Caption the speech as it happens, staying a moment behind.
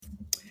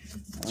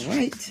All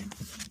right.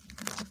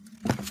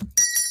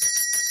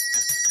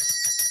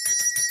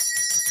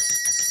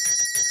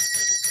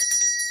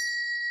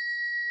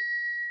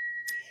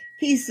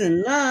 Peace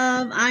and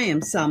love. I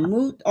am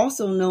Samut,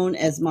 also known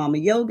as Mama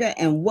Yoga,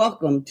 and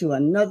welcome to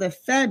another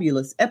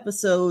fabulous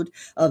episode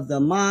of the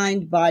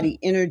Mind, Body,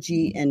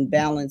 Energy, and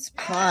Balance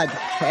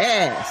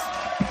podcast.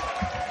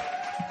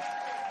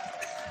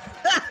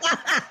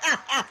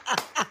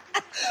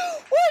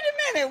 Wait a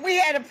minute. We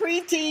had a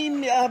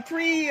pre-recording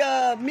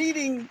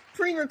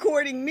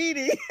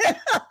meeting. And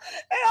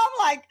I'm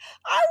like,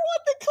 I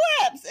want the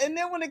claps. And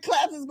then when the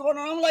claps is going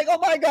on, I'm like, oh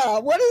my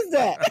God, what is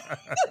that?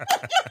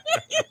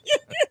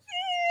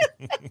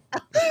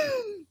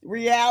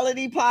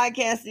 Reality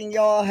podcasting,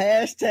 y'all.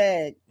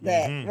 Hashtag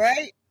that,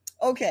 right?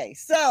 Okay,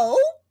 so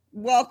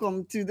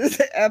welcome to this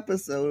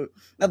episode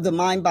of the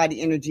Mind,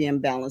 Body, Energy,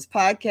 and Balance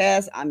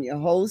podcast. I'm your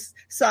host,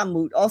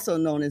 Samut, also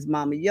known as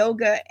Mama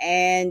Yoga.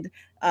 And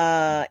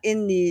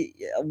in the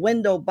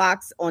window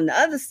box on the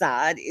other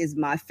side is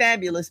my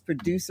fabulous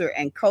producer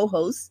and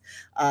co-host,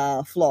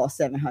 Flaw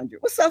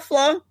 700. What's up,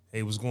 Flaw?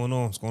 Hey, what's going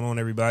on? What's going on,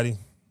 everybody?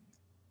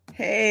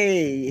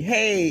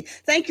 Hey,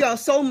 thank y'all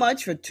so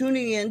much for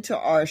tuning in to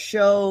our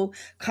show,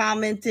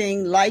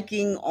 commenting,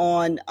 liking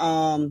on,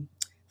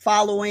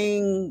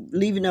 following,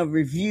 leaving a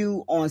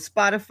review on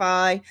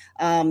Spotify.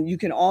 You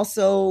can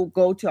also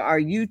go to our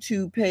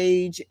YouTube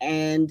page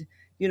and,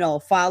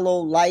 follow,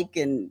 like,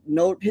 and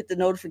hit the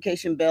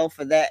notification bell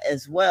for that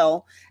as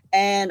well.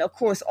 And of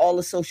course, all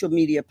the social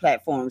media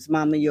platforms,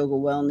 Mama Yoga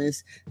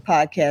Wellness,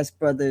 Podcast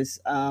Brothers.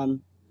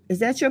 Is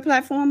that your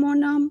platform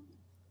on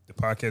the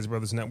Podcast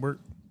Brothers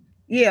Network?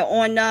 Yeah,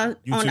 on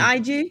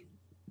IG?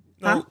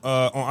 No,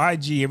 on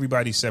IG,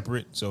 everybody's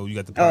separate. So you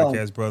got the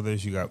Podcast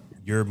Brothers, you got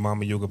your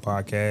Mama Yoga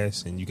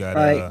podcast, and you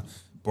got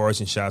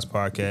Bars and Shots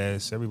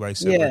podcast. Everybody's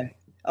separate. Yeah.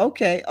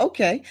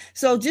 Okay.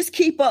 So just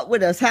keep up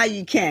with us how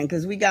you can,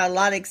 because we got a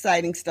lot of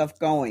exciting stuff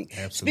going.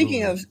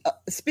 Absolutely.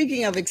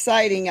 Speaking of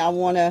exciting, I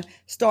want to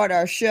start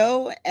our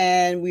show,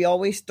 and we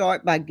always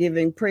start by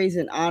giving praise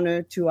and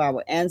honor to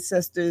our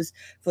ancestors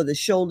for the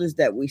shoulders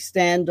that we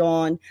stand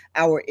on,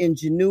 our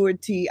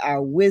ingenuity,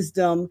 our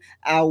wisdom,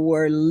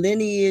 our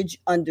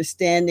lineage,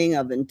 understanding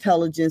of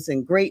intelligence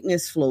and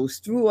greatness flows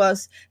through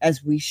us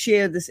as we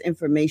share this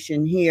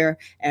information here.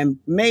 And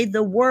may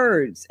the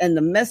words and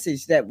the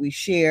message that we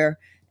share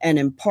and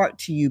impart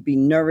to you be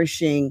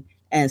nourishing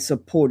and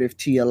supportive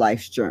to your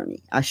life's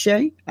journey.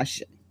 Ashe?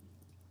 Ashe.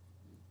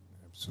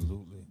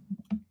 Absolutely.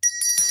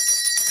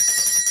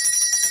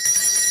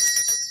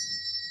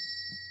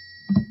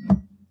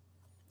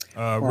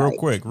 Real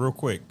quick. We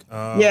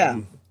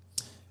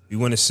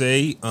want to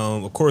say,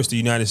 of course, the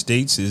United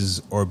States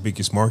is our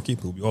biggest market,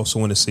 but we also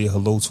want to say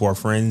hello to our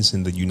friends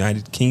in the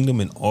United Kingdom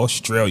and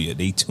Australia.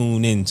 They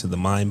tune in to the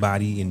Mind,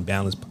 Body, and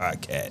Balance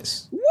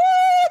podcast.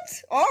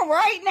 All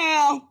right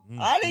now.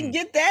 I didn't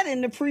get that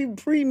in the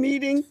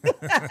pre-meeting.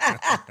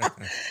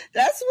 That's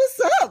what's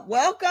up.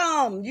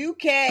 Welcome,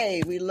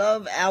 UK. We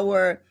love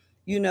our,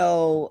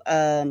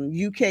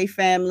 UK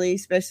family,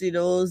 especially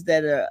those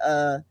that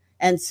are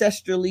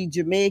ancestrally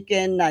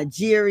Jamaican,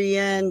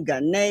 Nigerian,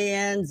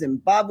 Ghanaian,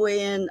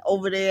 Zimbabwean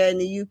over there in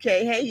the UK.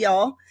 Hey,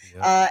 y'all.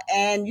 Yep.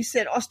 And you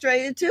said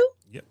Australia too?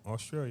 Yep,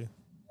 Australia.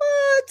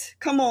 What?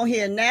 Come on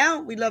here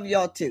now. We love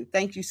y'all too.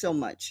 Thank you so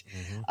much.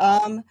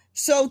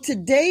 So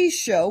today's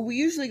show, we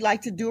usually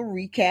like to do a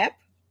recap,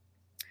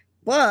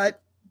 I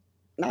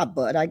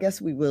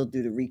guess we will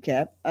do the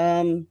recap.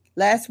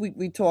 Last week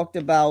we talked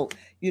about,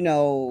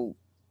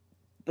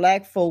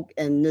 Black folk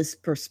and this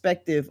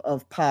perspective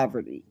of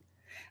poverty,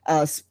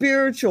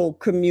 spiritual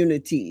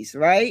communities,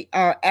 right?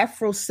 Our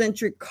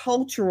Afrocentric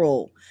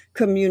cultural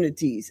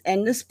communities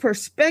and this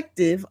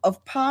perspective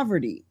of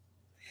poverty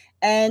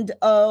and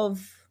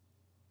of,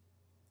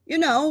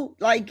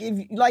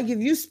 if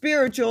you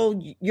spiritual,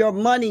 your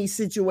money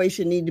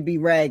situation need to be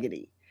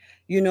raggedy.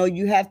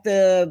 You have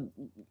to,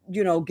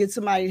 get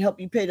somebody to help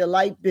you pay the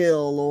light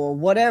bill or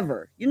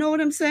whatever. You know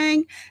what I'm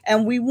saying?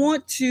 And we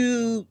want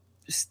to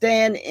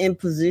stand in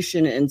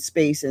position and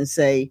space and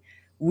say,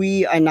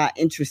 we are not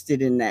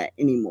interested in that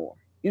anymore.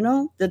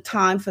 The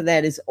time for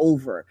that is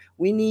over.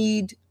 We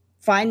need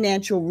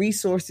financial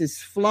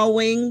resources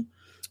flowing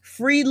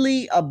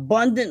freely,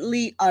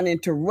 abundantly,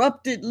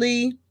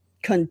 uninterruptedly,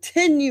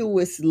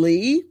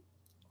 continuously.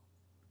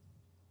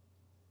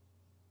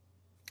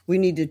 We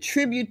need the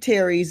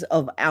tributaries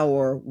of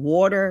our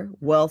water,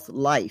 wealth,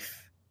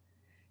 life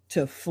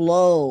to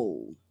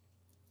flow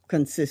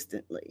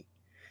consistently,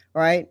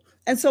 right?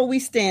 And so we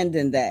stand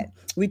in that.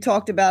 We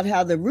talked about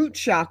how the root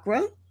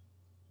chakra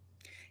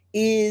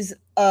is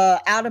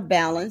out of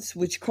balance,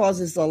 which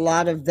causes a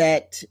lot of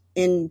that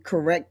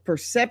incorrect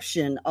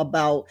perception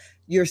about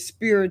your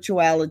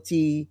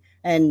spirituality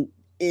and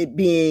it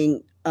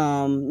being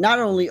not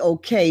only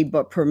okay,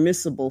 but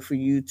permissible for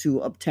you to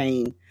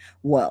obtain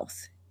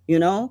wealth.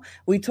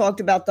 We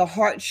talked about the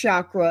heart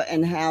chakra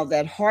and how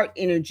that heart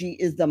energy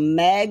is the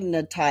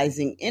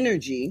magnetizing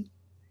energy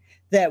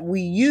that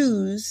we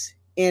use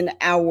in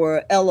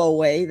our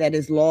LOA, that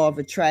is law of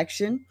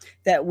attraction,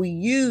 that we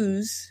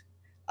use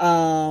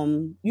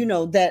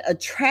that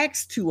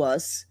attracts to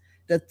us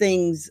the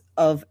things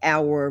of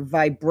our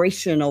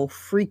vibrational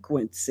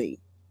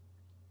frequency,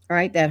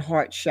 right? That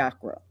heart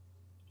chakra.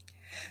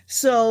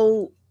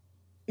 So,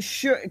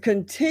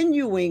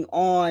 continuing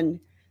on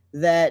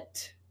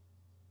that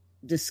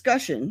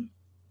discussion.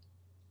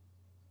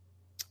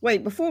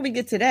 Wait, before we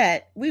get to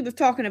that, we were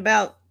talking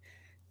about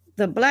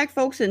the black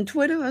folks in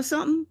Twitter or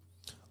something.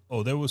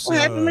 Oh, there was what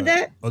happened with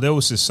that? Oh, there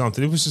was just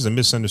something. It was just a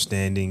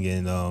misunderstanding,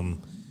 and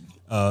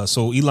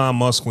so Elon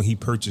Musk, when he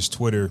purchased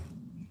Twitter,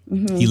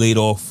 he laid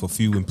off a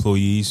few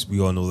employees. We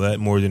all know that,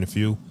 more than a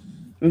few.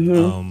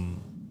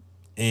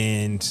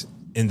 And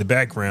in the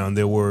background,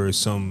 there were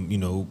some,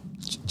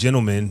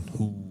 gentlemen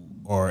who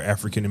are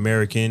African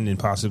American and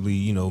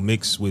possibly,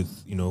 mixed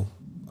with,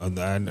 I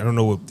don't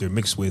know what they're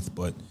mixed with,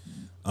 but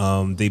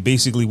they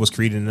basically was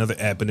creating another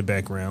app in the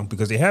background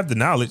because they have the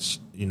knowledge.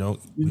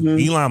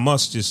 Elon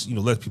Musk just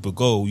let people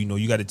go.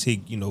 You got to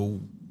take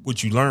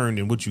what you learned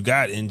and what you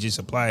got and just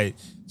apply it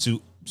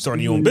to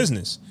starting your own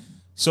business.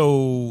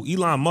 So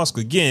Elon Musk,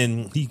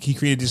 again, he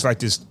created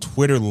this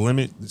Twitter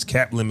limit, this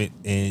cap limit,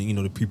 and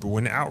the people were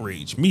in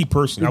outrage. Me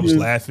personally, I was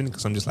laughing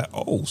because I'm just like,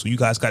 oh, so you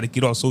guys got to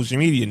get off social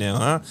media now,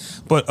 huh?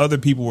 But other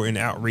people were in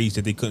outrage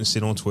that they couldn't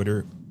sit on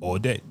Twitter all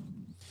day.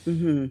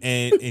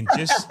 And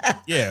just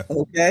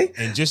okay,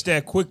 and just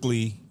that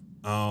quickly,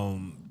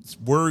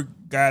 word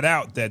got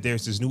out that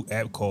there's this new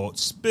app called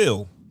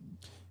Spill,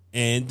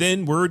 and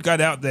then word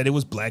got out that it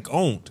was black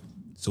owned.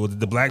 So what did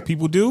the black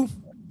people do?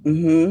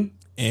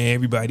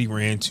 Everybody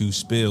ran to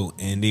Spill,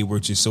 and they were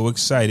just so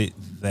excited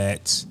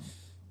that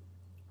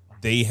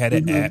they had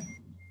an app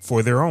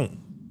for their own,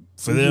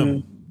 for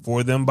them,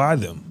 by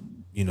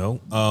them.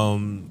 You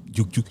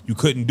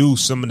couldn't do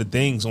some of the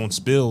things on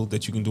Spill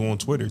that you can do on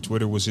Twitter.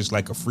 Twitter was just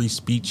like a free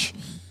speech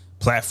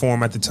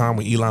platform at the time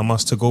when Elon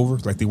Musk took over.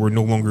 Like, they were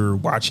no longer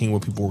watching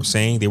what people were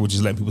saying. They were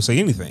just letting people say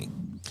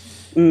anything.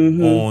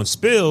 On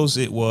Spills,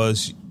 it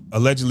was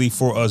allegedly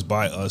for us,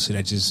 by us, and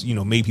that just,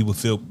 made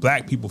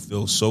black people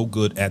feel so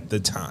good at the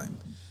time.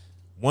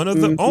 One of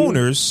the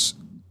owners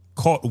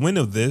caught wind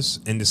of this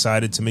and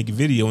decided to make a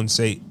video and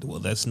say, well,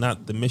 that's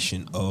not the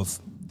mission of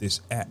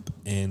this app,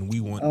 and we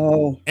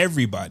want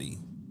everybody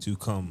to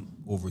come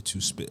over to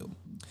Spill.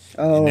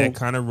 And that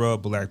kind of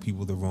rubbed black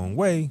people the wrong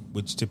way,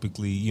 which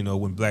typically,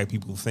 when black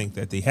people think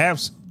that they have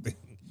something,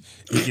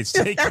 it gets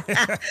taken.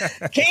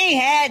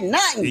 Can't have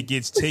nothing.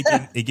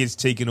 It gets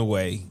taken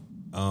away.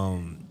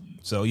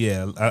 So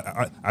yeah,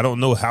 I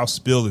don't know how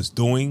Spill is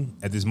doing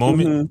at this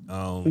moment,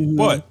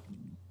 but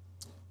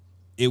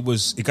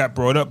it got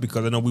brought up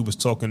because I know we was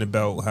talking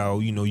about how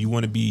you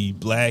want to be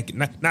black.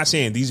 Not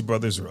saying these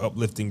brothers are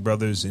uplifting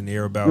brothers and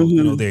they're about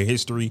their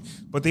history,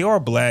 but they are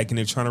black and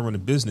they're trying to run a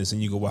business.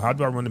 And you go, well, how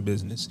do I run a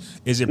business?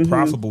 Is it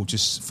profitable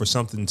just for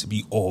something to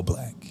be all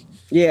black?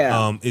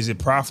 Yeah. Is it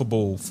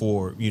profitable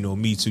for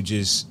me to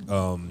just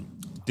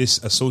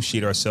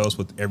disassociate ourselves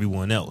with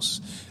everyone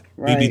else?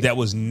 Right. Maybe that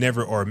was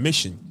never our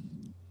mission.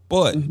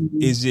 But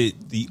is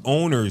it the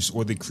owners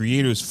or the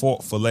creators'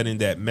 fault for letting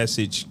that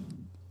message?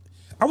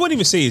 I wouldn't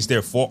even say it's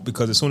their fault,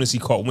 because as soon as he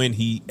caught wind,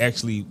 he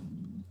actually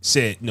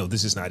said, no,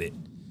 this is not it.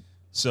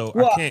 So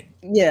I can't.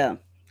 Yeah,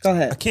 go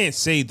ahead. I can't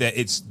say that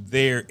it's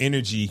their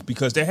energy,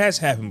 because that has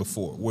happened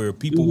before where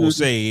people will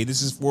say, hey,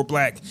 this is for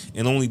black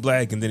and only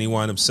black, and then they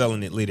wind up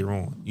selling it later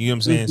on. You know what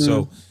I'm saying?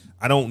 So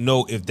I don't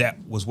know if that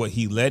was what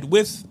he led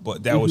with,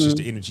 but that was just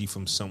the energy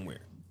from somewhere.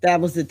 That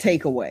was the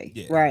takeaway.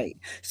 Yeah. Right.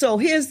 So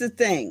here's the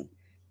thing.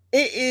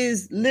 It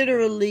is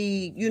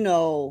literally,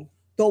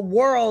 the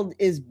world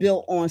is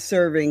built on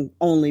serving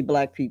only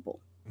black people.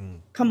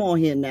 Come on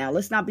here now.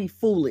 Let's not be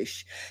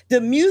foolish.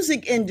 The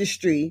music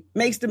industry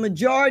makes the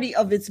majority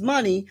of its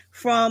money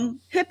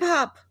from hip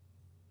hop,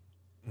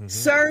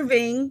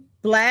 serving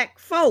black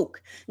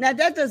folk. Now,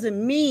 that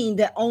doesn't mean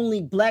that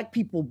only black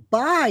people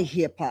buy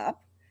hip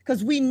hop,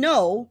 because we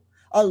know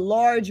a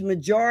large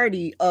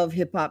majority of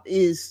hip hop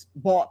is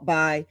bought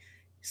by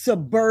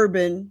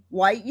suburban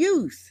white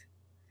youth.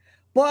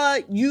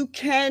 But you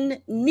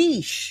can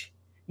niche,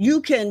 you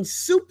can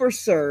super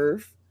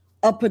serve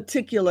a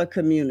particular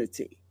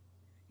community,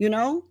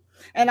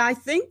 And I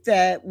think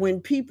that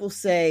when people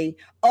say,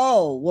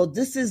 oh, well,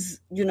 this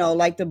is,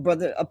 like the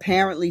brother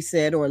apparently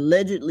said or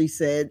allegedly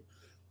said,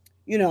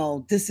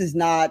 this is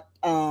not,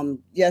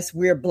 yes,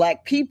 we're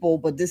black people,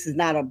 but this is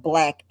not a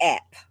black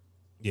app.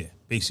 Yeah,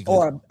 basically.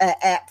 Or an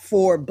app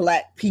for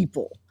black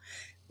people.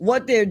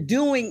 What they're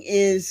doing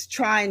is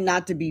trying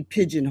not to be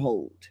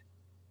pigeonholed.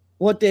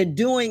 What they're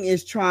doing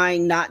is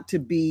trying not to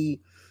be,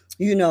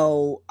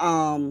 really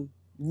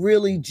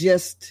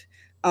just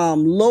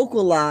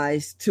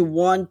localized to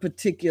one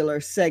particular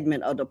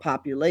segment of the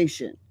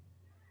population,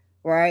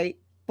 right?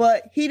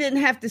 But he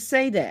didn't have to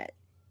say that.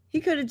 He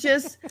could have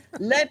just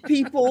let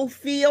people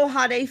feel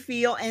how they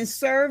feel and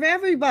serve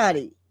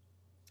everybody.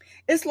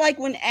 It's like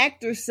when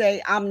actors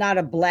say, I'm not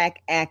a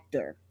black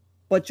actor,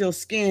 but your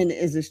skin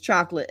is as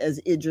chocolate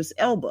as Idris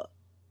Elba.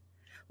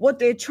 What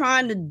they're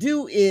trying to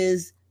do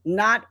is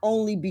not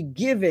only be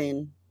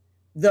given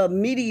the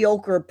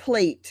mediocre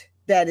plate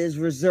that is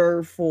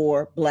reserved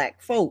for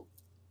black folk.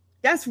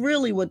 That's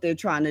really what they're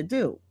trying to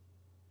do.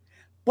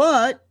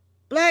 But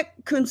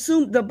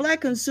the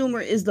black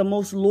consumer is the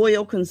most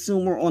loyal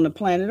consumer on the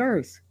planet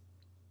Earth.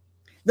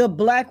 The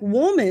black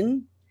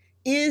woman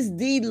is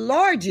the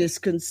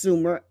largest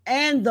consumer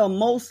and the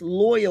most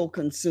loyal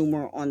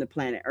consumer on the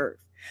planet Earth.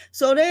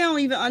 So they don't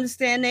even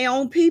understand their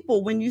own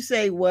people when you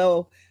say,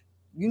 well,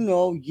 you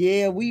know,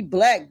 yeah, we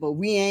black, but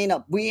we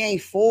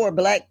ain't for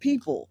black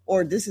people,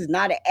 or this is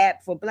not an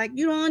app for black.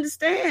 You don't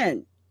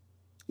understand.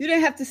 You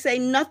didn't have to say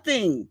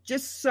nothing.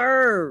 Just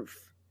serve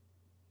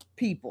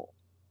people.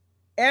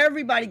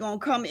 Everybody gonna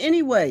come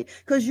anyway,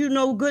 because you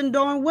know good and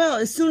darn well,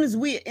 as soon as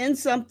we in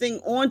something,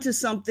 onto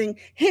something,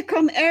 here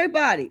come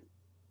everybody.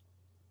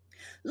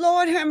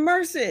 Lord have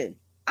mercy.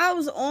 I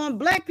was on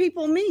Black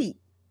People Meet,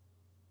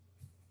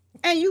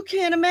 and you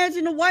can't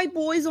imagine the white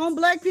boys on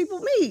Black People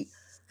Meet.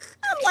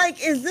 I'm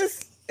like, is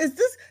this? And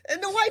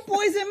the white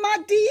boys in my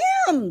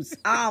DMs.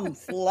 I'm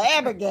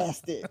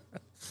flabbergasted.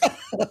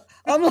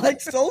 I'm like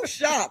so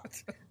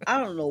shocked. I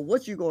don't know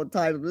what you're going to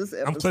title this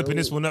episode. I'm clipping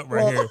this one up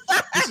right here.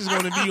 This is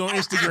going to be on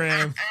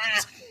Instagram.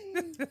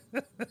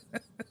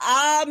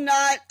 I'm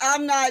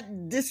not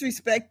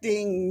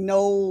disrespecting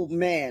no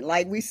man.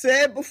 Like we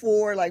said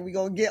before, like we're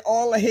going to get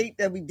all the hate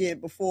that we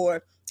did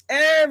before.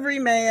 Every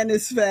man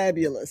is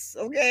fabulous.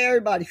 Okay,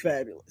 everybody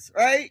fabulous,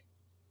 right?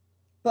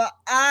 But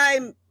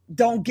I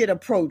don't get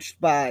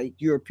approached by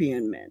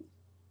European men.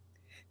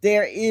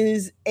 There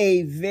is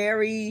a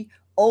very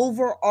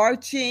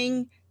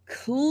overarching,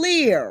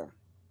 clear,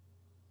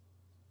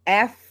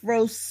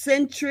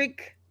 Afrocentric,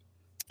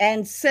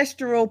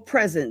 ancestral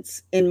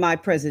presence in my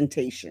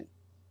presentation.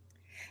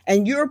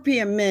 And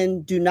European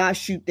men do not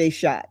shoot their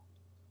shot.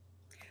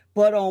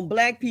 But on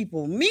Black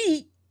People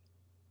Meet,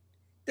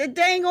 the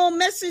dang old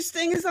message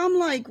thing is, I'm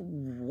like,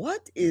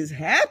 what is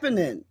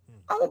happening?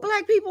 On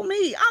Black People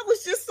Meet. I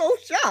was just so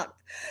shocked.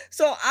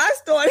 So I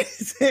started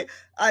saying,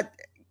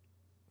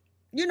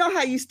 you know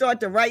how you start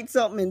to write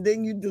something and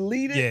then you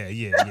delete it?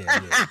 Yeah.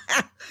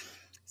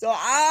 So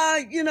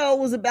I,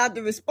 was about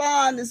to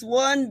respond. This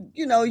one,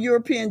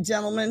 European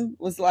gentleman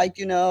was like,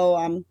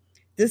 I'm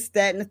this,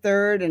 that, and the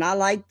third, and I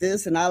like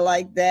this and I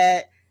like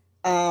that.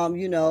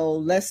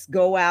 Let's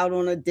go out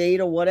on a date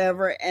or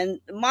whatever.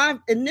 And my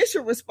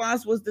initial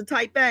response was to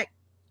type back,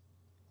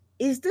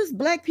 is this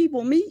Black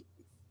People Meet?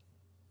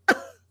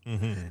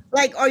 Mm-hmm.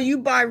 Like, are you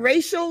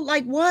biracial?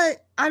 Like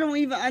what? I don't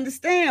even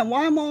understand.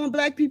 Why am I on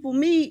Black People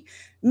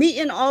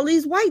meeting all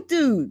these white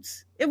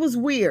dudes? It was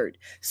weird.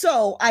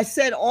 So I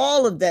said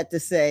all of that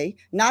to say,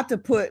 not to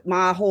put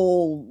my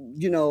whole,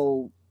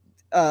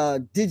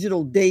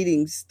 digital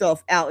dating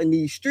stuff out in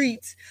these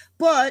streets,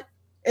 but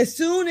as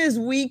soon as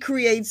we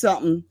create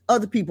something,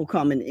 other people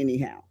come in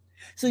anyhow.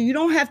 So you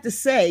don't have to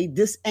say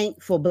this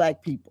ain't for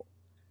Black people,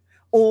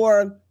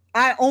 or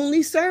I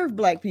only serve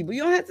Black people.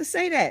 You don't have to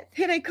say that.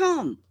 Here they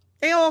come.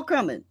 They all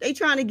coming. They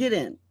trying to get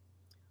in.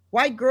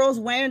 White girls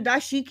wearing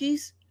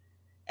dashikis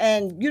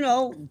and,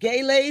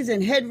 gay lays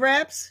and head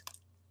wraps.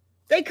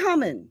 They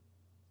coming.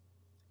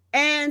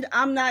 And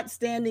I'm not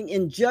standing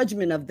in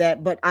judgment of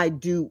that, but I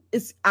do.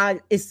 It's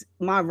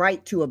my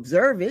right to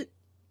observe it.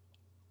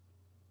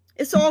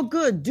 It's all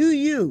good. Do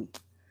you,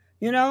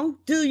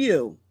 do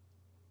you.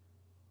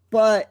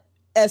 But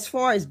as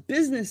far as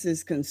business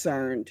is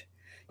concerned,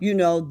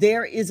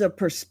 there is a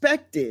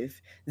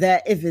perspective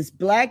that if it's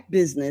Black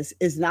business,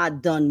 it's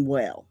not done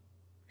well.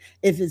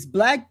 If it's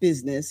Black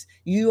business,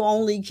 you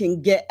only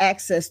can get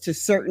access to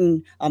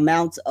certain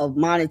amounts of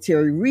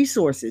monetary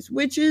resources,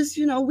 which is,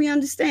 we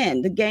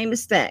understand the game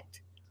is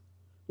stacked,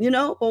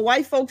 but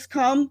white folks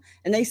come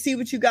and they see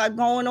what you got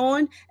going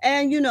on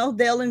and,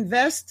 they'll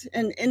invest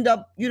and end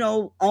up,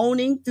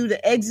 owning through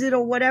the exit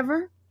or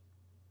whatever.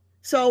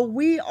 So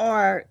we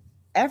are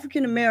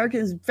African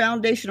Americans,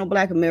 foundational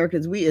Black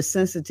Americans. We are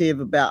sensitive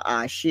about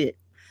our shit.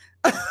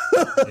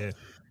 Yeah.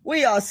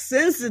 We are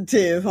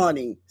sensitive,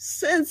 honey,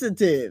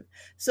 sensitive.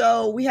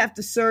 So we have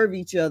to serve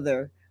each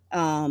other,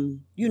 and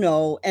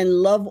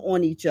love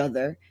on each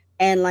other.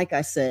 And like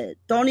I said,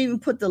 don't even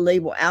put the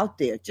label out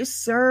there.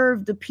 Just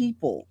serve the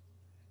people,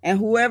 and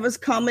whoever's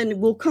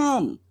coming will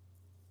come.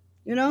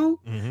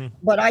 Mm-hmm.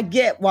 But I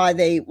get why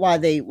he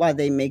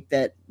made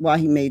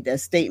that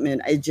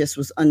statement. It just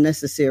was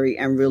unnecessary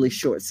and really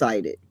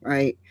short-sighted,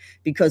 right?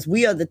 Because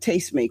we are the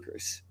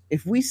tastemakers.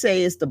 If we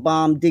say it's the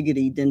bomb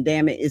diggity, then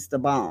damn it, it's the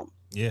bomb.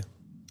 Yeah.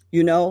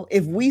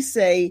 If we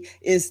say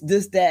it's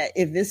this, that,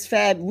 if it's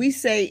we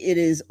say it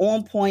is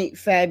on point,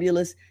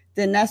 fabulous,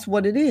 then that's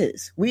what it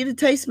is. We the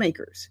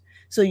tastemakers.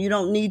 So you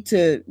don't need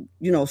to,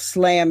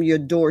 slam your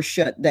door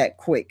shut that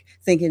quick,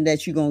 thinking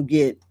that you're going to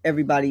get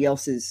everybody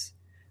else's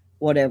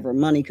whatever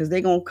money, because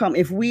they're going to come.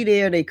 If we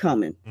there, they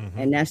coming. Mm-hmm.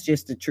 And that's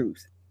just the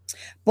truth.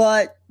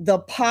 But the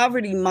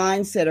poverty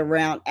mindset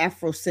around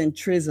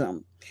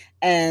Afrocentrism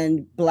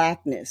and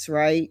Blackness,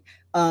 right?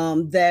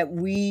 That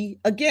we,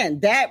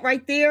 again, that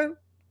right there,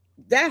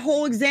 that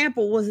whole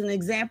example was an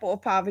example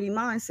of poverty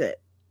mindset.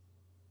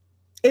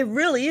 It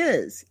really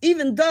is.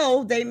 Even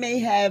though they may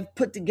have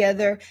put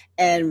together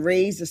and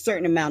raised a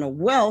certain amount of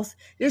wealth,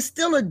 there's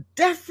still a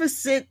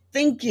deficit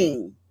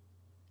thinking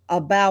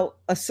about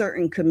a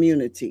certain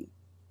community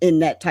in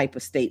that type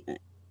of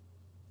statement.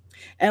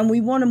 And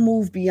we want to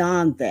move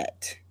beyond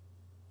that,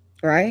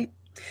 right?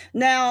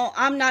 Now,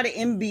 I'm not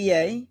an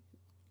MBA,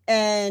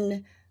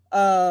 and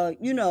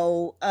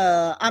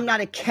I'm not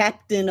a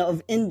captain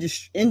of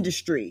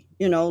industry,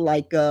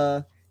 like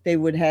they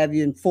would have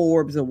you in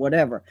Forbes or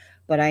whatever.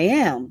 But I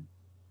am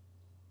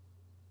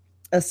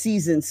a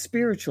seasoned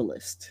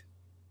spiritualist.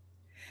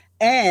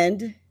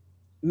 And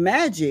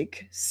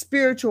magic,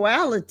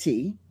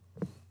 spirituality,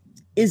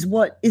 is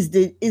what is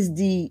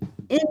the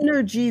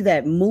energy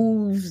that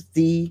moves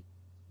the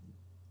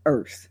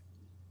earth.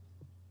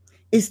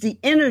 It's the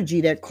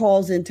energy that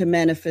calls into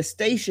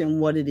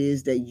manifestation what it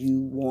is that you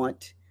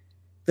want,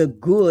 the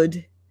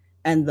good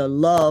and the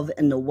love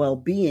and the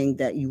well-being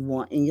that you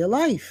want in your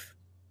life.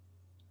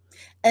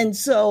 And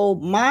so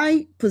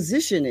my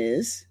position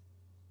is,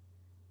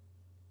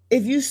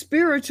 if you're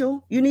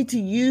spiritual, you need to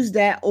use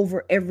that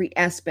over every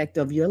aspect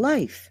of your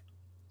life.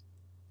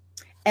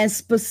 And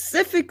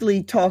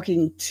specifically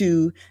talking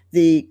to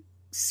the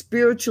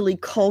spiritually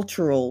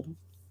cultural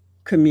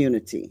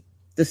community,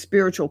 the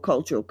spiritual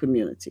cultural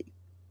community.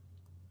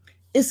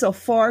 It's a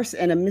farce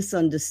and a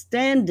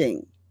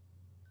misunderstanding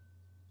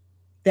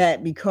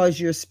that because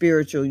you're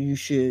spiritual, you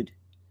should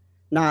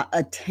not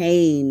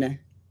attain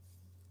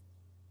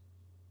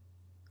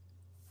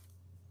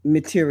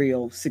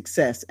material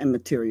success and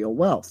material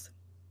wealth.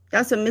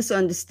 That's a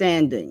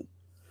misunderstanding.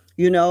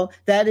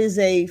 That is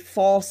a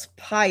false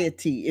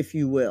piety, if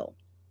you will.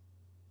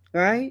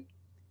 Right?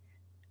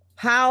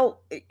 How,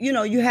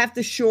 you have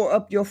to shore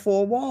up your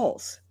four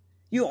walls.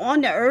 You're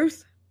on the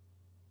earth.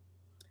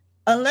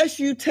 Unless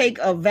you take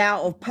a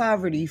vow of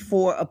poverty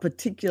for a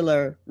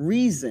particular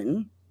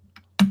reason,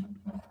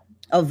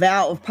 a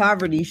vow of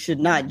poverty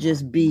should not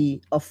just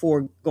be a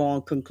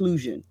foregone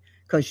conclusion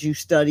because you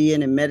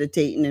studying and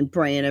meditating and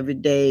praying every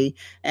day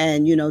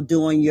and,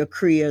 doing your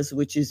kriyas,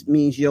 which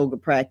means yoga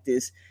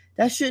practice.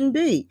 That shouldn't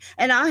be.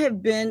 And I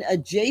have been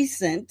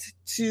adjacent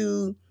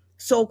to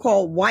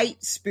so-called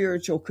white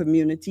spiritual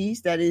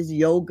communities, that is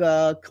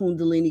yoga,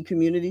 kundalini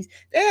communities.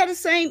 They had the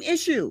same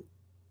issue.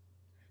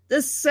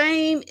 The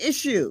same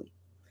issue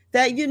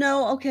that,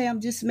 okay,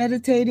 I'm just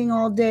meditating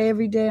all day,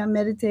 every day. I'm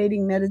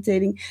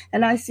meditating,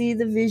 and I see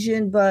the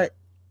vision, but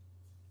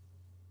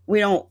we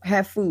don't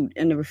have food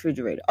in the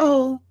refrigerator.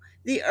 Oh,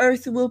 the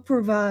earth will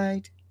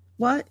provide.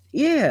 What?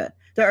 Yeah,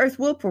 the earth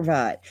will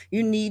provide.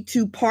 You need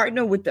to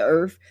partner with the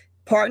earth,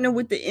 partner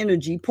with the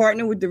energy,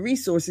 partner with the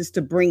resources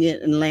to bring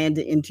it and land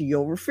it into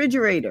your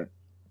refrigerator.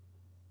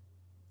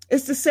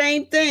 It's the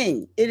same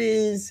thing. It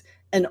is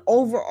an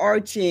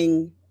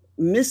overarching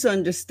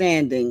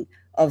misunderstanding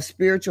of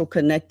spiritual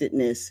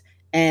connectedness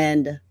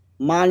and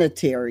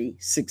monetary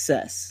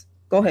success.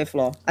 Go ahead,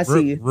 Flaw. I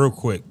see you. Real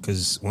quick,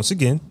 because once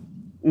again,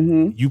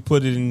 you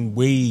put it in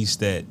ways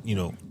that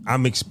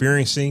I'm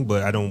experiencing,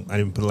 but I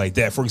didn't put it like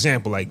that. For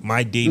example, like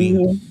my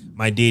dating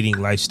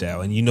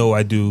lifestyle, and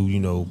I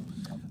do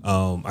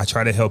I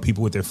try to help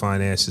people with their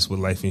finances, with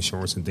life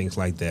insurance and things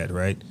like that,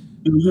 right?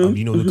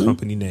 The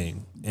company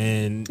name,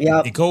 and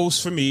it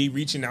goes for me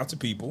reaching out to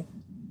people,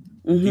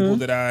 people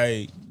that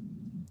I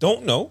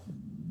don't know,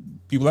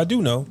 people I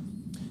do know,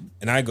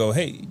 and I go,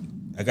 hey,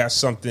 I got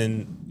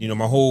something,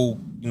 my whole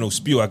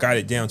spiel, I got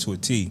it down to a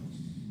T.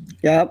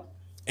 Yep.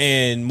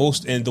 And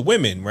the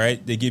women,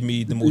 right, they give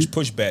me the most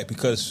pushback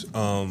because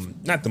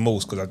not the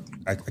most, because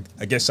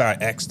I guess I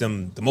ask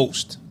them the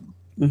most.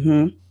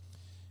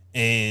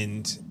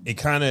 And it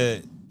kind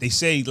of, they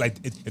say, like,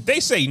 if they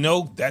say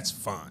no, that's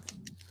fine.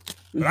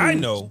 But I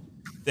know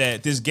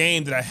that this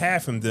game that I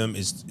have from them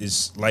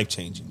is life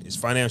changing. It's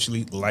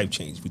financially life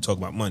changing. We talk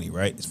about money,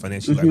 right? It's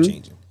financially life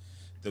changing.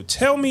 They'll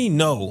tell me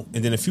no,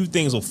 and then a few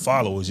things will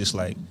follow. It's just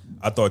like,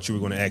 I thought you were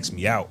going to ask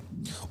me out,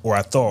 or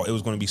I thought it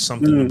was going to be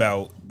something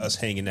about us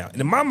hanging out.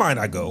 And in my mind,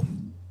 I go,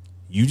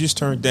 you just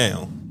turned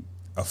down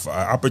an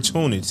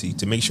opportunity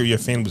to make sure your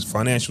family was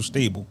financially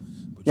stable,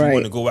 but you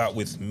want to go out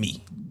with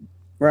me.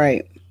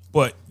 Right.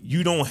 But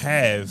you don't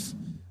have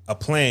a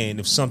plan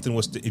if something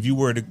was if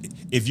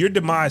your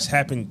demise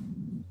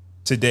happened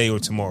today or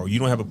tomorrow, you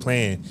don't have a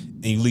plan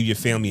and you leave your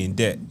family in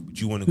debt,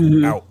 but you want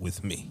to go out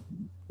with me.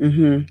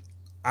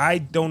 I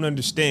don't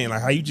understand,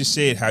 like how you just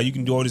said, how you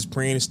can do all this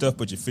praying and stuff,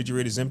 but your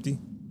refrigerator is empty.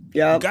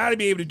 You got to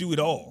be able to do it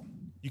all.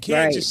 You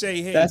can't just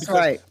say, hey, that's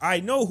right.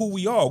 I know who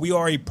we are. We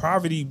are a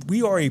poverty.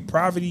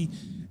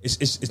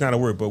 It's not a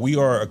word, but we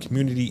are a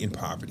community in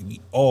poverty.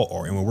 We all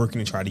are, and we're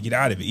working to try to get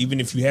out of it.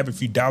 Even if you have a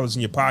few dollars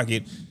in your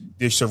pocket,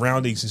 their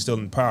surroundings are still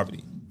in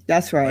poverty.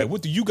 That's right. Like,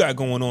 what do you got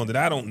going on that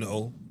I don't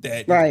know?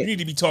 That you need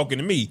to be talking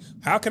to me.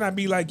 How can I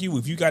be like you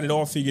if you got it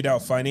all figured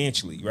out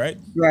financially, right?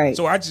 Right.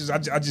 So I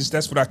just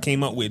that's what I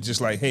came up with.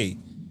 Just like, hey,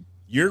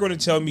 you're going to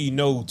tell me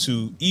no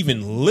to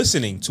even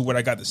listening to what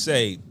I got to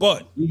say,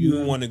 but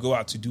you want to go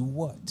out to do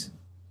what?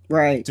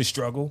 Right. To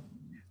struggle.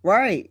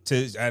 Right.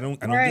 I don't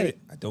get it.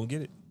 I don't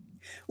get it.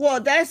 Well,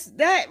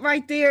 that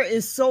right there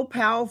is so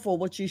powerful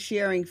what you're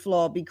sharing,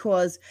 Flaw,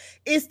 because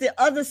it's the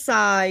other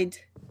side.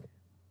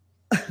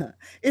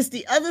 It's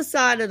the other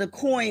side of the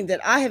coin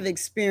that I have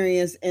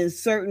experienced in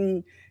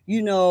certain,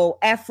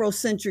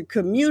 Afrocentric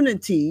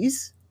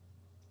communities.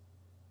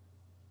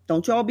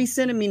 Don't y'all be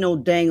sending me no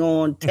dang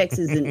on texts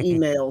and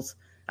emails.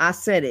 I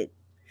said it.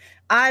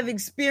 I've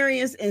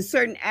experienced in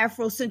certain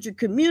Afrocentric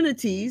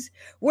communities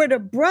where the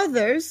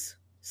brothers,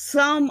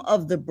 some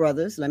of the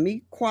brothers, let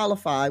me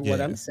qualify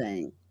what I'm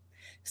saying.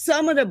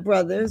 Some of the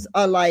brothers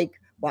are like,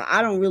 well,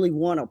 I don't really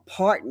want a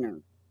partner.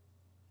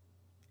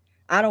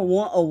 I don't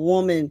want a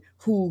woman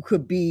who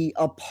could be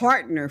a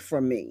partner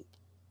for me.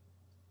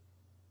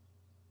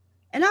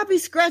 And I'll be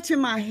scratching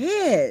my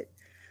head.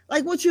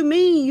 Like, what you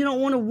mean you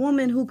don't want a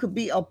woman who could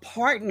be a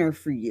partner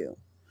for you?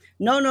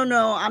 No.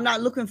 I'm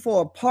not looking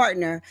for a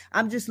partner.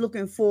 I'm just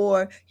looking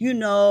for,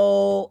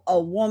 a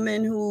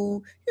woman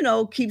who,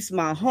 keeps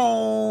my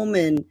home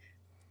and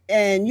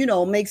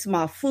makes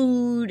my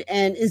food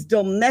and is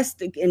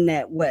domestic in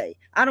that way.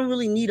 I don't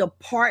really need a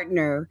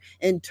partner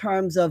in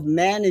terms of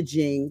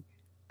managing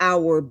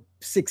our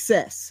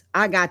success.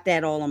 I got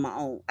that all on my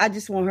own. I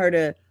just want her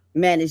to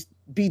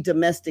be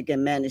domestic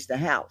and manage the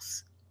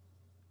house.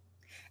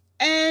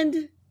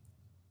 And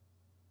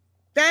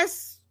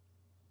that's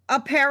a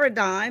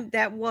paradigm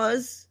that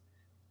was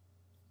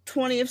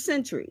 20th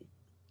century.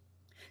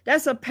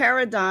 That's a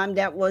paradigm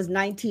that was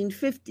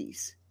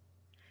 1950s.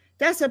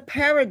 That's a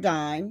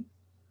paradigm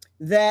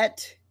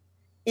that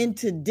in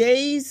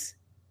today's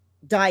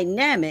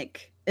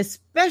dynamic,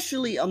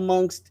 especially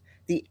amongst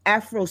the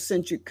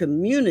Afrocentric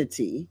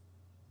community,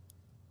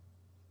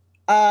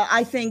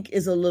 I think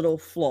is a little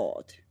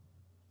flawed.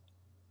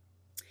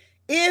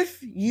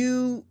 If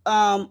you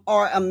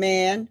are a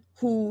man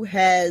who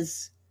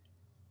has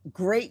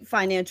great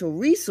financial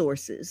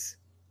resources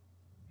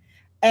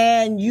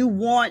and you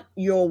want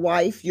your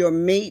wife, your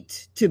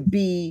mate,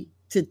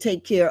 to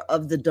take care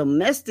of the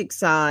domestic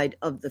side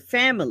of the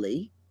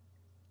family,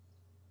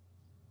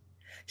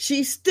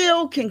 she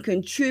still can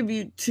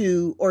contribute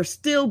to or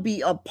still be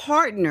a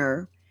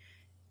partner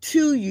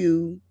to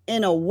you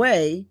in a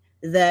way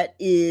that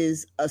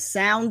is a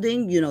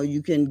sounding,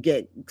 you can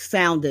get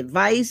sound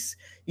advice.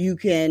 You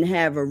can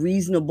have a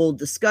reasonable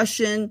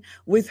discussion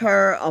with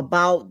her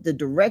about the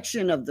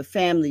direction of the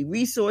family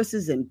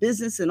resources and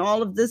business and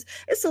all of this.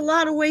 It's a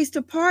lot of ways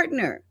to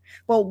partner.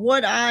 But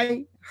what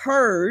I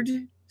heard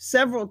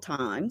several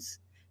times,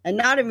 and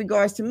not in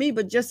regards to me,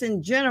 but just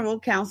in general,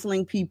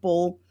 counseling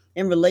people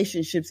in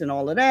relationships and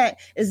all of that,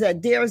 is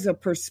that there is a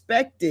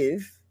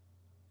perspective,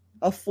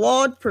 a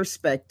flawed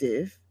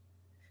perspective,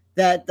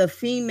 that the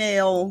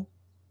female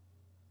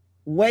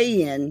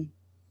weigh-in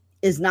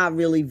is not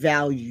really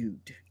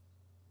valued.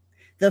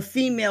 The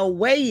female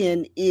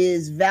weigh-in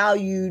is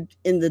valued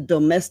in the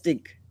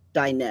domestic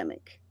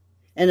dynamic,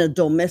 in a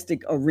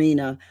domestic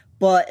arena.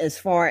 But as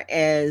far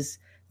as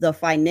the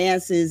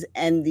finances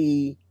and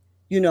the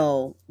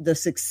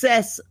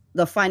success,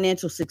 the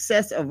financial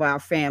success of our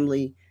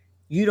family,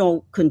 you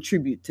don't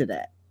contribute to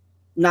that.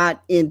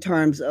 Not in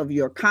terms of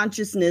your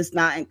consciousness,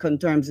 not in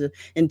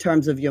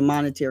terms of your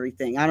monetary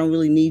thing. I don't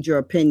really need your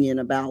opinion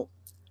about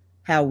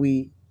how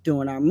we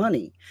doing our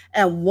money.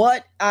 And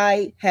what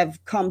I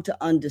have come to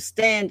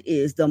understand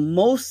is the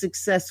most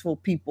successful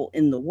people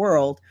in the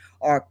world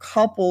are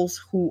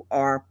couples who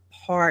are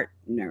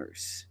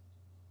partners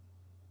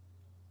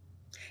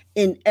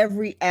in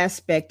every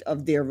aspect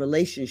of their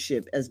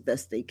relationship as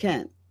best they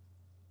can.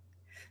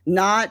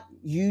 Not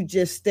you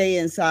just stay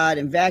inside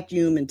and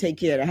vacuum and take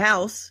care of the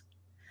house.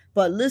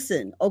 But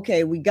listen,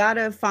 okay, we got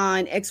to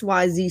find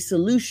XYZ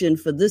solution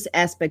for this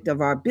aspect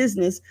of our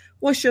business.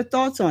 What's your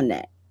thoughts on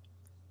that?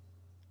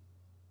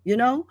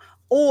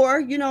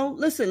 Or,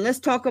 listen, let's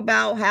talk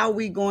about how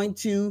we're going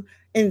to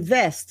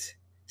invest,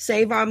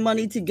 save our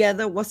money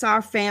together. What's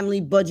our family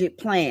budget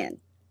plan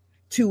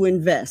to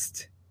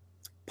invest?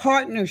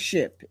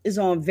 Partnership is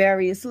on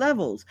various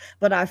levels.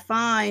 But I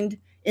find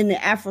in the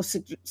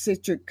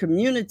Afrocentric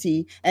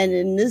community and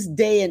in this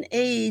day and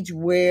age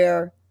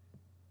where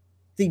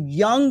the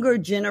younger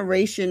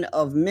generation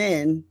of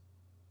men,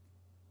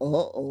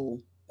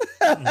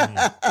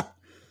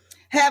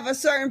 have a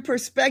certain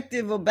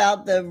perspective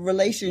about the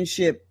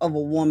relationship of a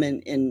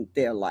woman in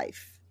their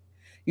life.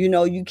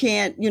 You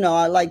can't,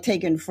 I like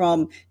taking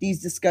from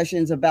these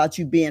discussions about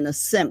you being a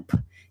simp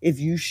if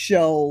you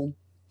show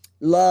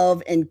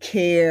love and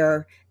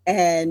care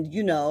and,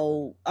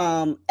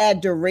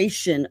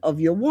 adoration of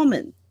your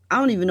woman. I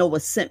don't even know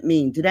what simp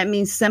means. Did that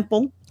mean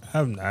simple?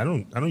 I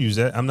don't use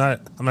that. I'm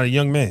not a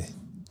young man.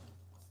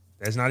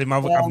 That's not in my.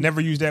 I've never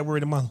used that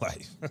word in my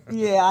life.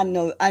 Yeah, I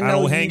know. I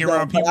don't hang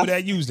around people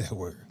that use that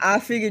word.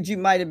 I figured you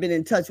might have been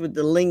in touch with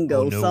the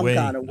lingo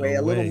kind of way,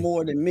 a little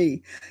more than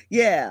me.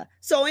 Yeah.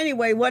 So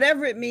anyway,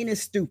 whatever it means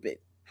is stupid.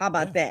 How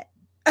about that?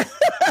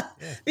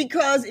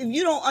 Because if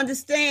you don't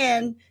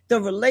understand the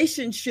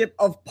relationship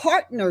of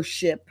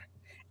partnership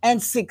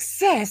and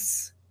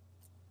success,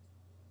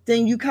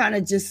 then you kind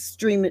of just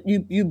stream it.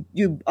 You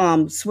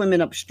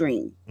swimming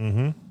upstream.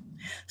 Mm-hmm.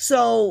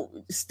 So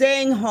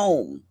staying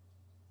home,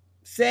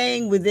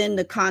 staying within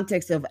the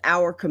context of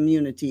our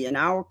community and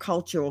our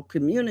cultural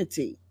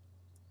community,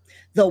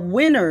 the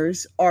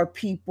winners are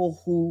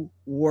people who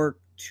work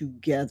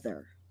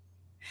together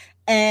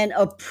and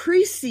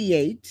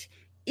appreciate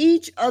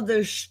each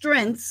other's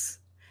strengths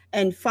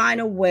and find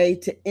a way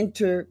to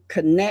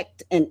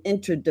interconnect and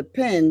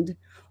interdepend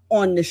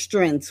on the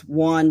strengths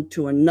one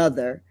to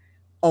another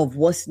of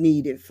what's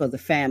needed for the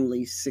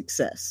family's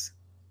success.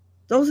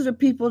 Those are the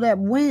people that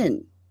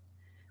win.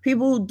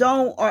 People who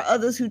don't are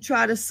others who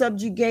try to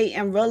subjugate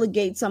and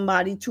relegate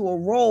somebody to a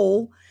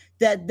role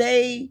that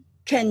they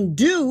can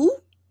do,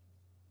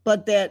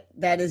 but that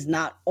is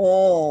not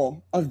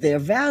all of their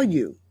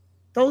value.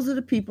 Those are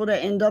the people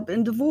that end up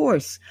in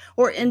divorce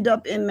or end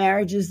up in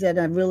marriages that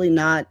are really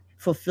not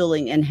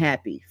fulfilling and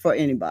happy for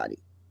anybody.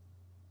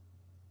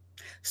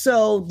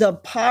 So the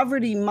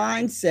poverty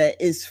mindset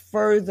is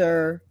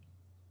further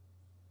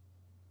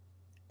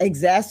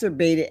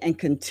exacerbated and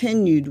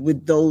continued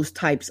with those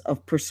types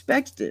of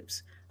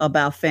perspectives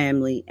about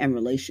family and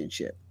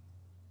relationship.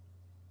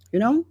 You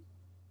know?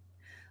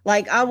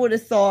 Like I would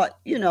have thought,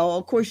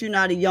 of course you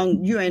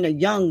ain't a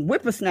young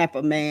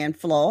whippersnapper man,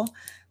 Flaw,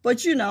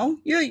 but you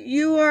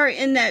are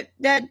in that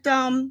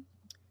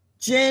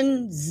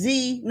Gen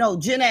Z, no,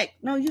 Gen X.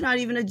 No, you're not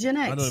even a Gen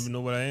X. I don't even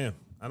know what I am.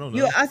 I don't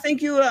know. I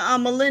think you're a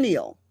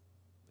millennial.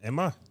 Am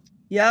I?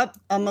 Yep,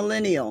 a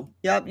millennial.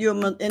 Yep, you're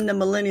in the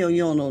millennial.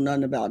 You don't know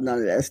nothing about none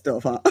of that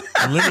stuff, huh?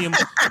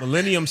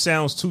 Millennium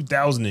sounds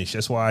 2000-ish.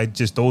 That's why it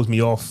just throws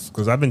me off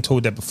because I've been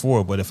told that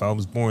before. But if I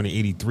was born in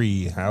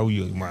 83, how are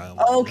you?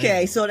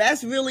 Okay, so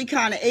that's really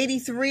kind of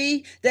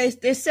 83. They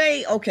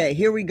say, okay,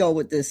 here we go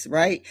with this,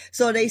 right?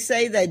 So they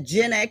say that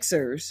Gen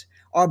Xers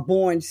are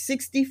born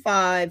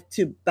 65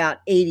 to about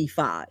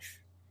 85.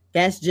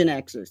 That's Gen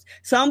Xers.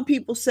 Some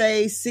people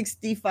say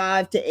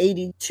 65 to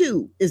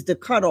 82 is the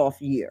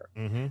cutoff year,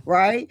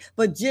 right?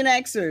 But Gen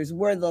Xers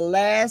were the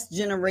last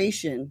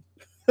generation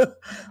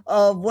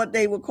of what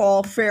they would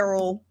call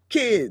feral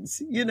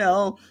kids.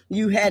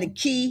 You had a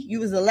key. You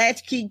was a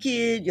latchkey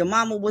kid. Your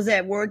mama was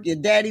at work. Your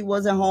daddy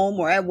wasn't home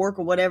or at work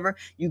or whatever.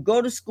 You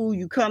go to school.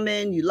 You come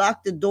in. You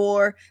lock the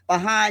door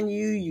behind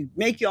you. You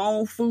make your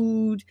own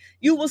food.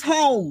 You was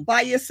home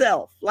by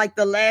yourself, like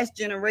the last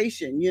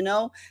generation.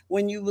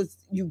 When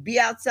you be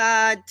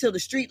outside till the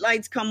street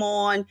lights come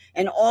on,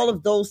 and all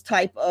of those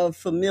type of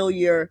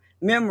familiar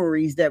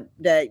memories that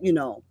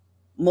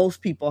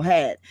most people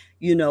had,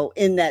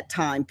 in that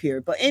time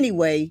period. But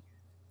anyway,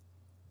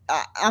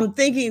 I'm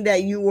thinking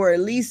that you were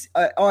at least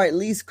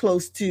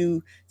close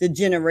to the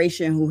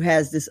generation who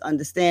has this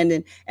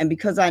understanding. And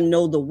because I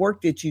know the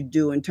work that you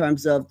do in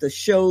terms of the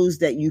shows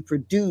that you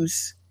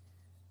produce,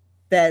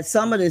 that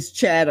some of this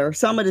chatter,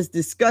 some of this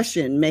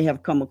discussion may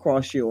have come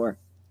across your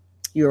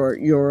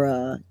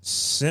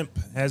Simp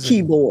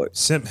keyboard.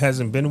 Simp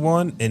hasn't been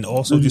one. And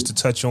also just to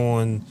touch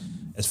on,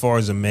 as far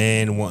as a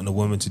man wanting a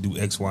woman to do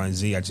X, Y, and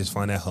Z, I just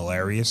find that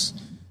hilarious.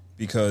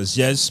 Because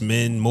yes,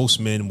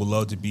 most men would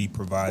love to be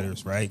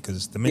providers, right?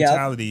 Because the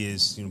mentality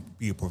is,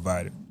 be a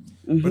provider.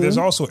 But there's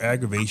also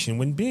aggravation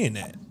when being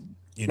that.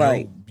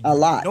 Right. A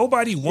lot.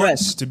 Nobody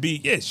wants to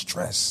be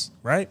stress,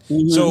 right?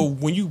 So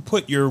when you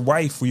put your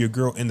wife or your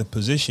girl in the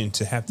position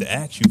to have to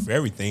ask you for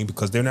everything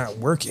because they're not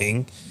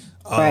working,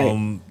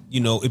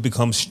 it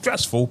becomes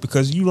stressful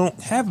because you don't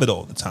have it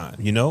all the time.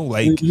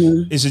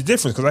 It's a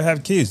difference because I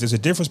have kids. There's a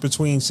difference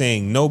between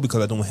saying no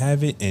because I don't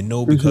have it and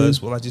no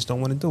because I just don't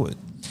want to do it.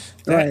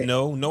 That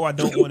no, I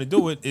don't want to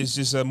do it is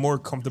just a more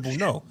comfortable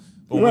no.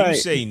 But when you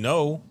say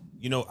no,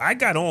 I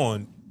got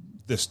on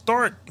the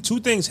start.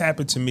 Two things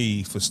happened to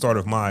me for the start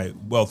of my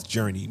wealth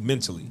journey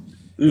mentally.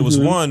 It was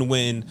one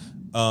when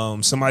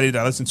somebody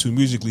that I listened to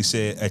musically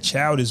said a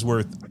child is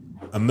worth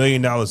 $1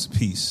 million a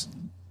piece.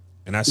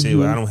 And I said,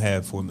 well, I don't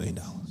have $4 million.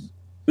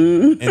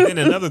 And then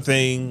another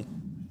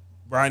thing,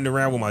 riding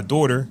around with my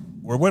daughter,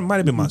 or what might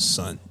have been my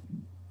son,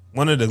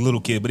 one of the little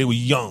kids, but they were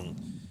young.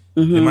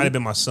 It might have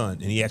been my son,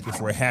 and he asked me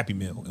for a Happy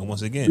Meal. And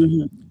once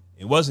again,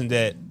 it wasn't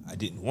that I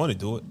didn't want to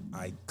do it;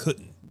 I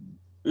couldn't.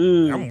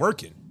 I'm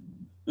working,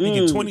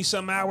 making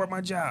 20-something hours at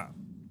my job.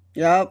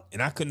 Yep.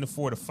 And I couldn't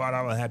afford a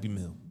 $5 Happy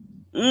Meal.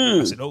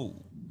 I said, oh.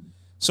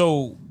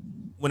 So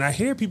when I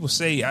hear people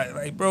say,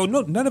 bro,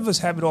 no, none of us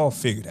have it all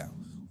figured out.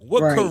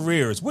 What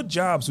careers, what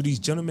jobs do these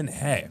gentlemen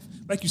have?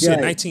 Like you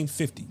said,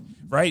 1950,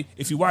 right?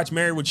 If you watch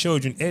Married with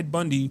Children, Ed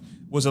Bundy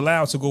was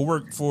allowed to go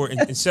work for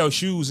and sell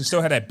shoes and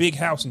still had that big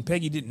house, and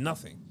Peggy did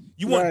nothing.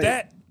 You want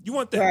that? You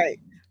want that? Right.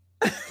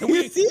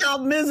 You see how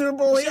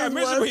miserable he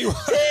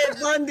was? Ted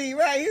Bundy,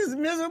 right? He was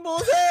miserable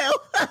as hell.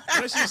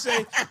 let's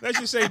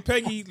just say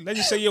Peggy, let's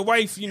just say your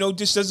wife,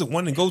 just doesn't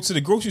want to go to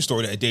the grocery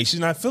store that day. She's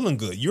not feeling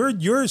good.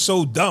 You're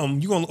so dumb.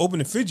 You're gonna open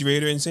the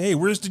refrigerator and say, hey,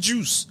 where's the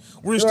juice?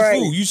 Where's the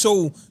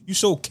food? You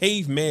so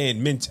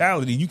caveman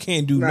mentality. You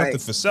can't do nothing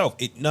for self.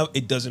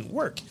 It doesn't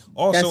work.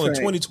 Also in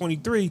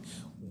 2023,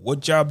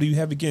 what job do you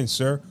have again,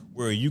 sir,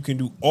 where you can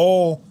do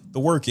all the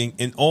working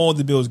and all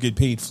the bills get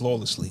paid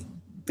flawlessly?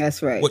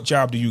 That's right. What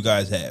job do you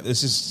guys have?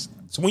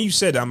 So when you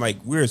said that, I'm like,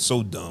 we're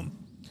so dumb.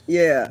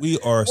 Yeah. We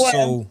are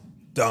so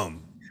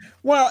dumb.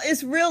 Well,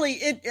 it's really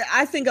it.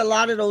 I think a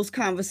lot of those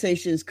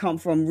conversations come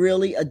from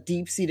really a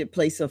deep-seated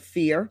place of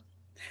fear,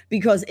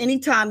 because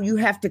anytime you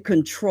have to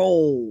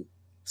control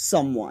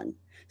someone,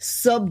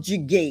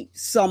 subjugate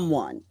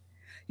someone,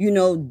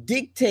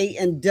 dictate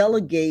and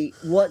delegate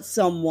what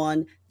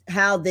someone,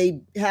 how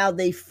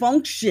they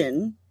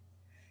function,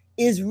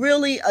 is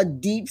really a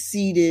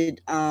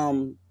deep-seated,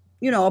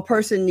 a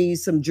person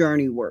needs some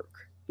journey work,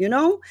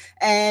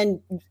 and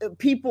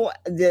people,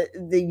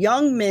 the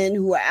young men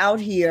who are out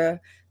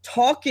here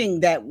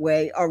talking that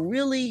way are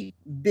really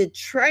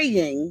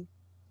betraying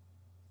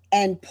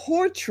and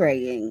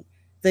portraying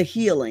the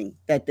healing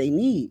that they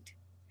need.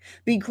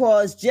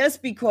 Because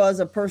just because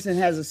a person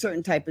has a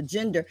certain type of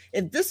gender,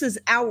 if this is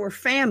our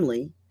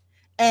family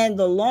and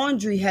the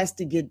laundry has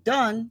to get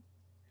done,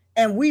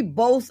 and we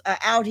both are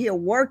out here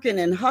working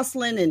and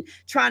hustling and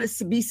trying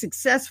to be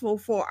successful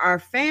for our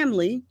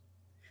family,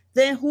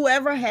 then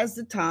whoever has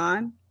the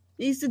time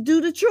needs to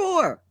do the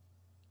chore.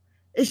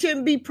 It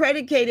shouldn't be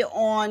predicated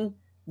on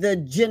the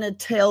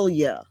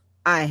genitalia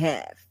I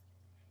have.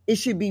 It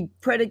should be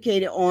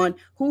predicated on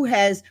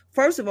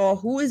first of all,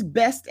 who is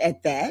best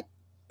at that.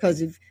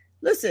 Because if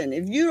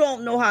you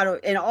don't know how to,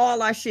 and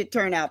all our shit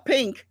turn out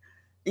pink,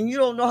 and you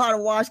don't know how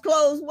to wash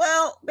clothes,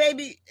 well,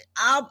 baby,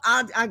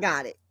 I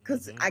got it.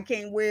 Because I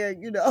can't wear,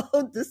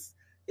 this,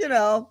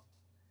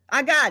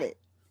 I got it.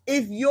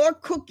 If you're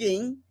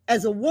cooking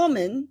as a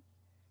woman,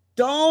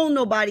 don't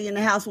nobody in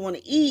the house want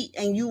to eat,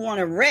 and you want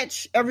to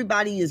retch.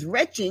 Everybody is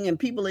retching, and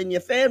people in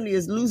your family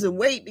is losing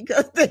weight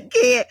because they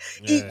can't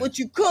eat what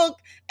you cook,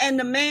 and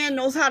the man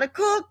knows how to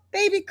cook.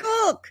 Baby,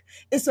 cook.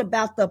 It's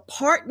about the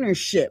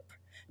partnership,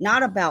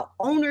 not about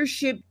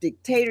ownership,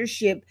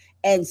 dictatorship,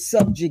 and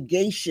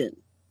subjugation.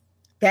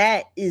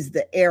 That is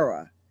the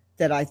era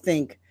that I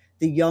think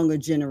the younger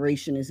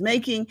generation is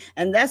making,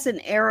 and that's an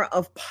era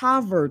of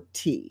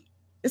poverty.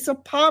 It's a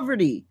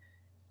poverty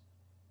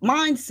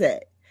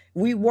mindset.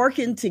 We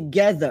working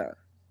together,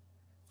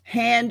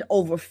 hand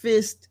over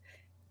fist,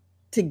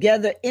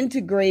 together,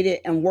 integrated,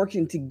 and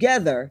working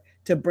together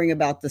to bring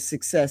about the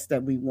success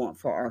that we want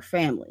for our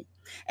family.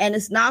 And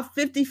it's not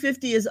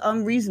 50-50 is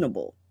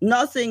unreasonable.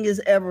 Nothing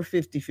is ever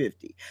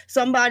 50-50.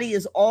 Somebody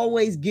is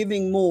always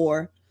giving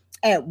more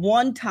at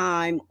one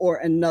time or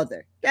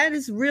another. That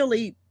is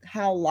really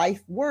how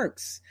life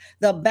works.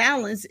 The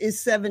balance is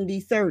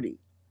 70-30.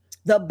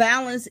 The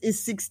balance is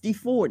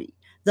 60-40.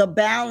 The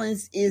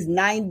balance is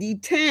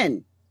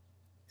 90-10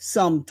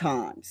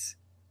 sometimes.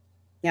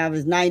 Now, if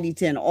it's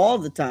 90-10 all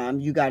the time,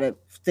 you got to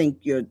think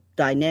your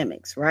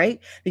dynamics, right?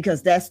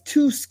 Because that's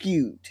too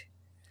skewed.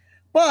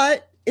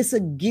 But it's a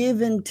give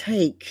and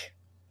take.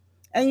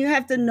 And you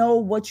have to know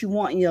what you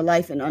want in your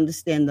life and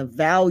understand the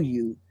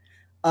value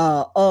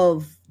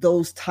of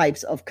those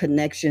types of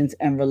connections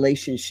and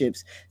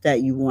relationships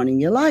that you want in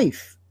your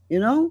life.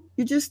 You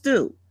just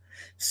do.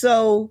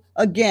 So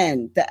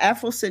again, the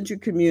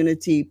Afrocentric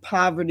community,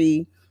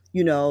 poverty,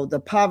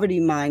 the poverty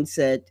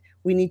mindset,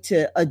 we need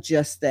to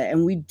adjust that.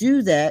 And we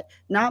do that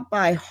not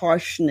by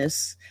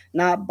harshness,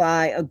 not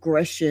by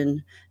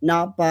aggression,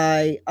 not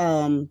by,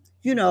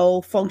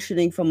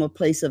 functioning from a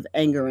place of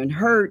anger and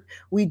hurt.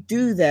 We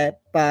do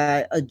that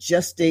by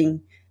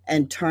adjusting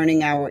and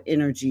turning our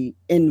energy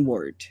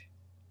inward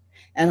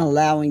and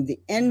allowing the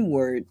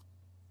inward,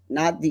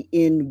 not the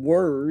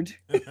inward,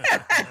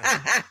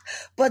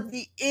 but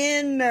the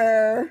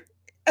inner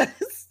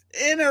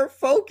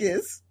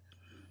focus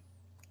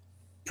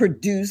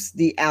produce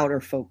the outer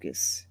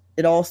focus.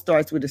 It all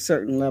starts with a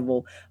certain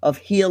level of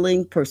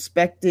healing,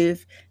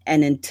 perspective,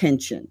 and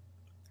intention,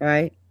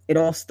 right? It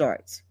all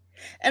starts.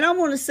 And I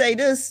want to say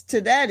this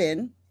to that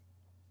end.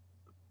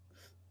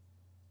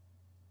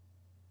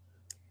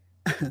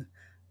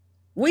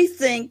 We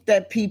think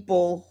that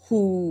people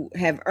who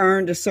have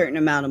earned a certain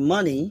amount of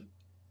money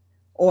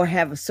or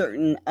have a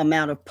certain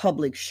amount of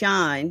public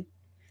shine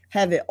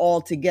have it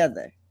all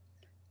together.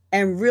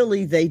 And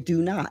really, they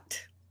do not.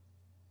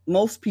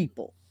 Most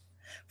people.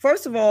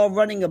 First of all,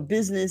 running a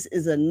business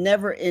is a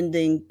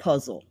never-ending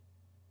puzzle.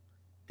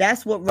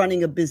 That's what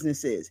running a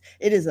business is.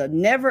 It is a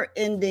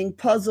never-ending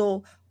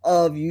puzzle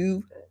of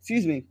you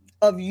figuring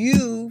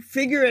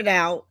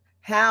out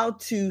how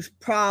to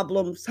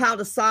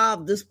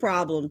solve this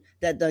problem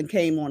that done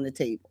came on the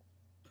table.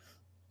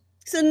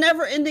 It's a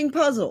never-ending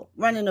puzzle,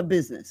 running a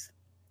business.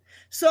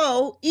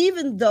 So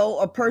even though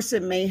a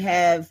person may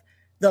have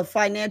the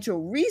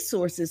financial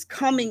resources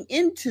coming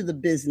into the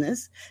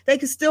business, they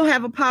could still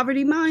have a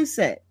poverty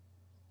mindset.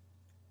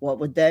 What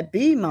would that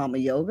be, Mama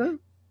Yoga?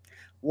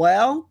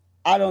 Well,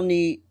 I don't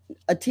need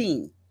a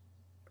team.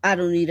 I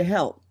don't need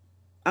help.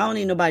 I don't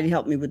need nobody to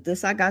help me with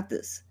this. I got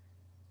this.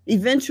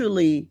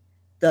 Eventually,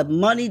 the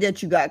money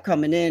that you got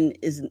coming in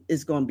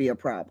is going to be a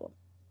problem.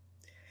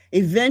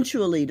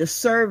 Eventually,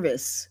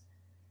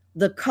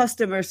 the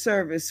customer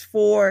service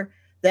for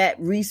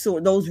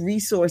those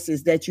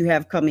resources that you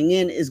have coming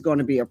in is going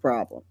to be a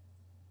problem.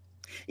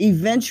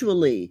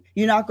 Eventually,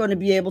 you're not going to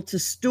be able to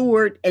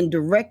steward and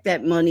direct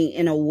that money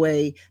in a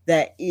way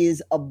that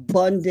is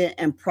abundant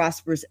and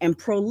prosperous and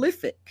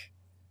prolific,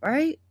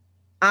 right?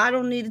 I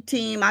don't need a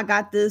team. I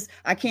got this.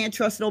 I can't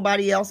trust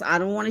nobody else. I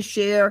don't want to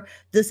share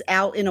this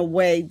out in a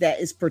way that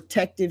is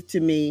protective to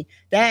me.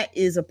 That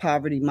is a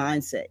poverty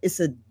mindset. It's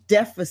a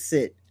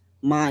deficit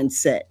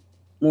mindset,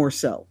 more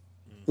so,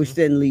 which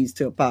then leads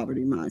to a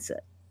poverty mindset.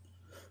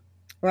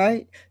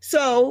 Right?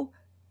 So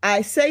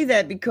I say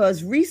that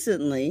because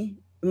recently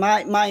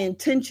my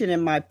intention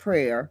and my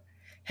prayer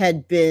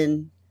had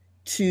been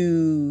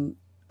to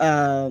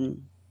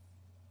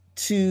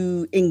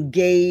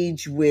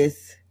engage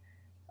with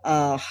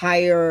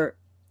higher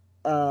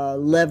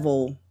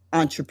level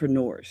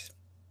entrepreneurs.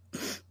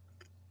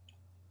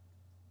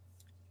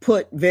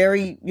 Put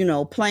very,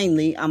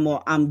 plainly,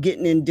 I'm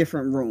getting in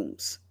different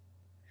rooms.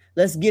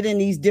 Let's get in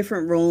these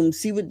different rooms,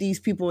 see what these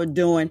people are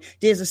doing.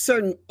 There's a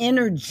certain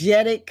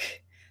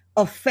energetic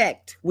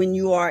effect when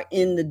you are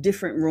in the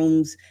different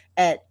rooms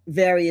at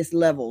various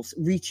levels,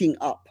 reaching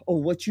up,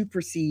 or what you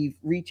perceive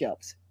reach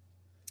ups.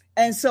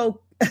 And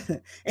so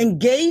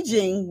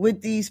engaging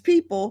with these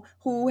people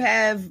who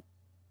have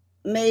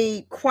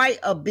made quite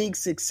a big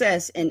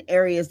success in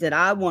areas that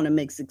I want to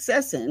make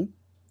success in,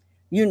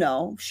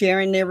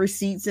 sharing their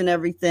receipts and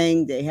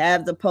everything. They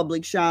have the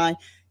public shine.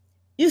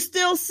 You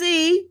still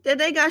see that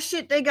they got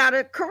shit they got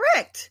to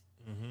correct.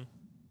 Mm-hmm.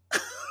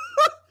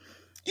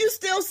 You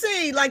still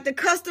see like the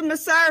customer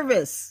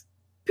service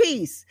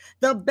piece,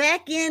 the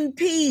back end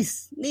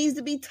piece needs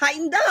to be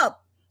tightened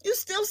up. You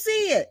still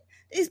see it.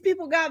 These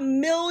people got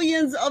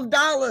millions of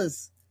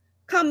dollars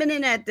coming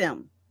in at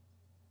them.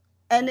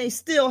 And they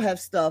still have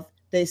stuff.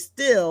 They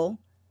still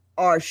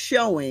are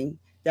showing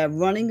that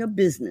running a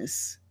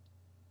business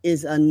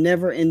is a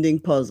never-ending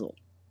puzzle.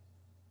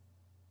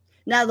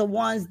 Now, the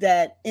ones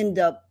that end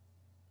up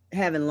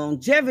having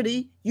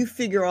longevity, you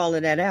figure all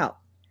of that out.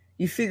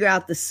 You figure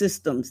out the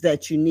systems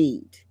that you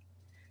need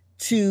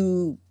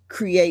to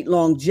create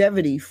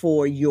longevity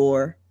for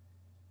your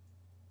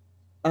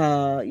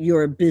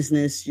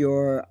business,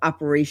 your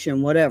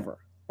operation, whatever,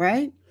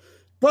 right?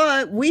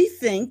 But we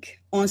think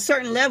on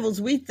certain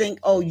levels,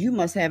 oh, you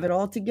must have it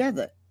all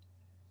together.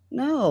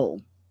 No,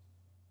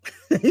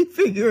 they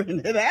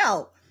figuring it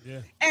out.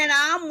 Yeah. And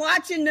I'm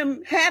watching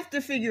them have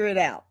to figure it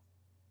out.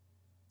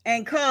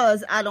 And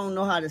cause I don't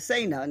know how to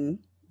say nothing,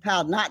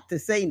 how not to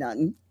say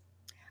nothing,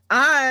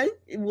 I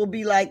will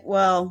be like,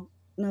 well,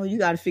 no, you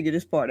got to figure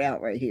this part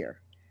out right here.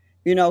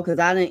 Because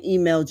I didn't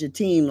email your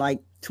team like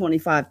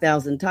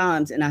 25,000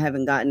 times and I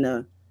haven't gotten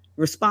a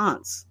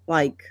response.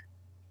 Like,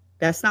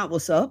 that's not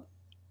what's up.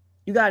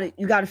 You got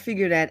to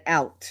figure that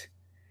out,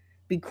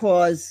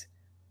 because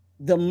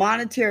the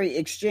monetary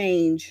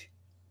exchange,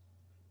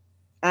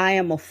 I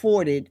am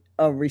afforded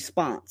a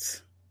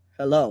response.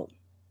 Hello.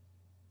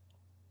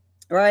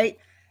 Right?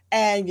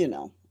 And,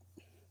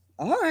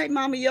 all right,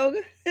 Mama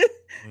Yoga.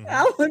 Mm-hmm.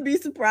 I wouldn't be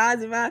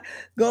surprised if I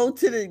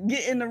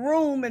get in the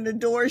room and the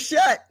door is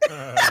shut.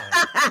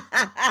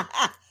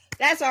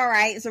 That's all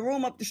right. It's a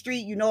room up the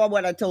street. You know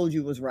what I told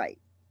you was right.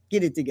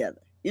 Get it together.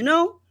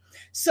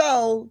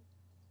 So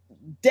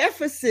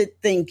deficit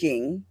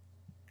thinking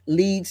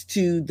leads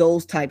to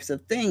those types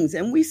of things.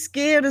 And we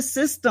scared of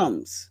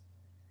systems.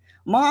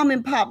 Mom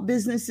and pop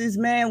businesses,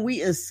 man,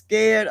 we are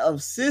scared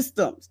of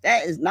systems.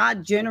 That is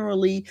not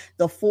generally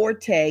the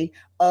forte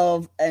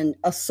of a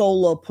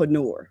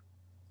solopreneur.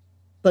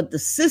 But the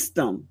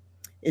system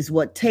is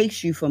what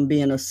takes you from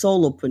being a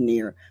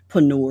solopreneur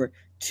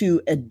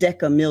to a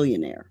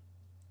decamillionaire.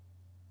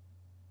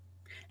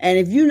 And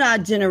if you're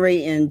not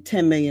generating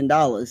 $10 million,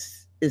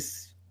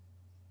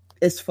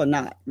 it's for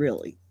naught,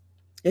 really.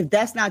 If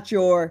that's not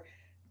your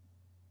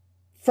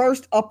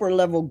first upper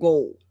level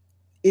goal,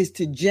 is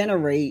to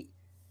generate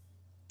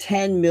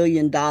 $10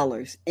 million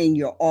in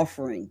your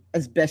offering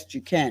as best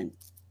you can,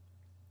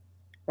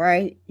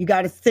 right? You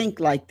got to think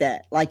like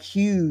that, like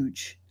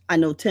huge. I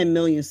know 10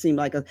 million seem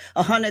like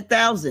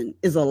 100,000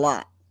 is a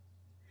lot,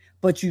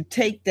 but you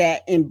take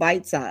that in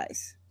bite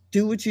size.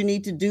 Do what you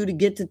need to do to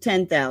get to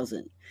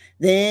 10,000.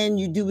 Then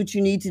you do what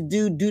you need to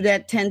do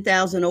that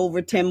 10,000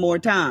 over 10 more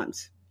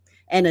times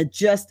and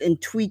adjust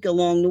and tweak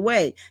along the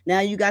way. Now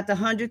you got the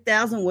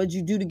 100,000. What'd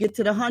you do to get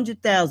to the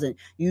 100,000?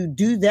 You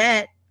do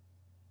that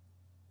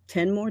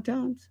 10 more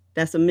times.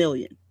 That's 1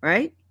 million,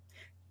 right?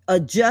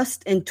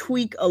 Adjust and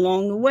tweak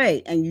along the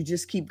way, and you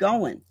just keep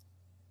going.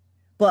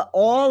 But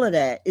all of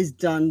that is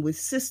done with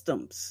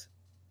systems.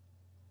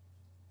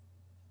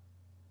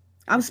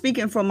 I'm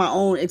speaking from my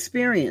own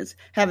experience,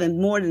 having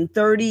more than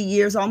 30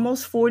 years,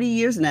 almost 40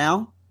 years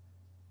now,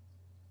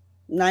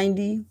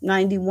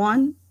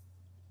 91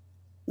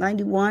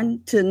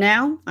 to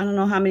now. I don't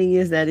know how many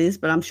years that is,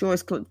 but I'm sure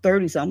it's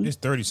 30 something. It's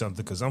 30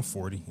 something because I'm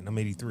 40 and I'm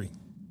 83.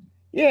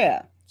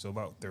 Yeah. So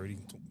about 30,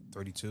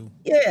 32.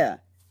 Yeah.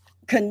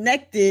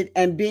 Connected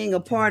and being a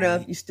part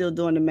of, you still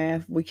doing the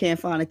math. We can't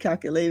find a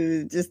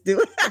calculator to just do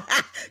it.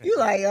 You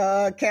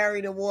like,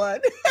 carry the one.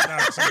 So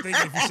I'm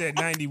thinking if you said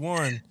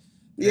 91,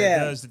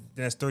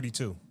 that's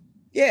 32.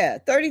 Yeah,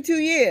 32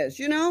 years,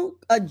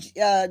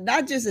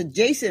 not just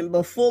adjacent,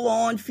 but full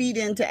on feed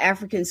into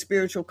African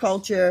spiritual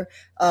culture,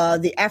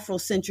 the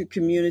Afrocentric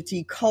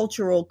community,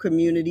 cultural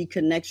community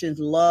connections,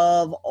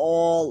 love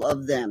all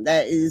of them.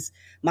 That is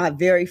my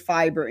very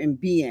fiber in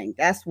being.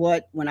 That's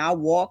what, when I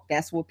walk,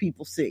 that's what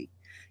people see.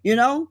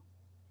 Got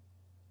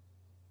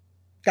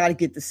to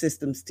get the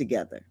systems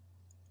together.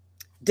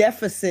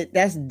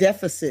 That's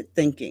deficit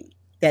thinking.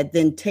 That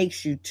then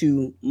takes you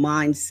to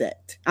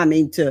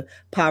to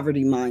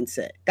poverty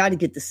mindset. Got to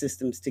get the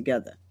systems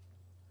together.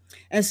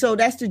 And so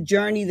that's the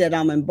journey that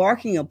I'm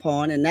embarking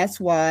upon. And that's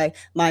why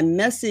my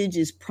message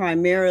is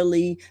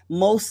particularly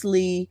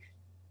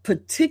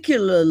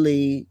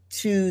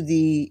to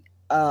the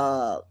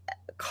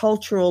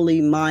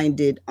culturally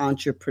minded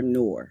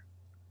entrepreneur.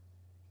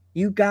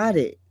 You got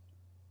it.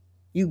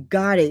 You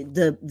got it.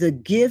 The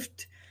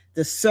gift,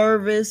 the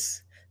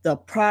service, the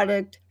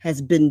product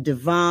has been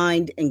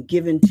divined and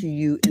given to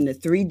you in the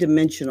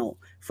 3-dimensional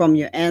from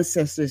your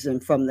ancestors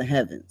and from the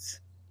heavens.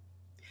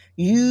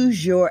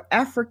 Use your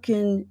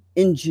African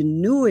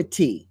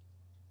ingenuity,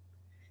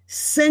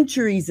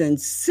 centuries and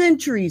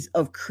centuries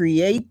of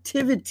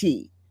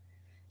creativity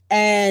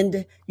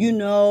and,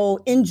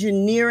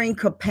 engineering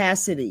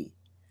capacity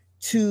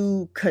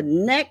to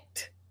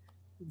connect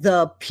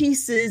the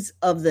pieces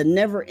of the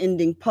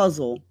never-ending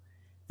puzzle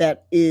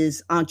that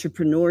is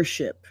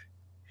entrepreneurship.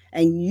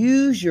 And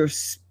use your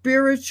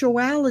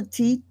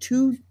spirituality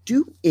to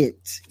do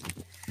it.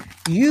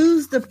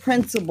 Use the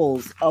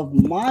principles of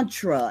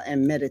mantra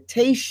and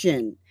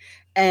meditation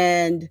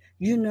and,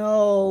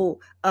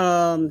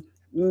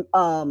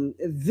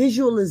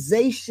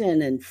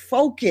 visualization and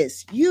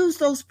focus. Use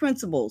those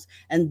principles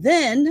and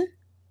then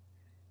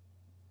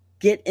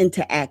get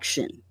into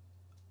action.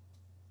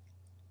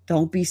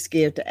 Don't be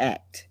scared to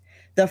act.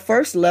 The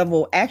first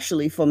level,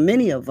 actually, for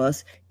many of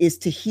us, is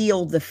to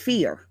heal the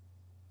fear.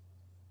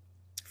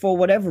 For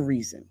whatever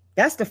reason,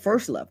 that's the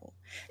first level,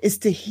 is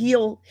to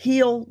heal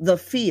the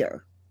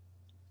fear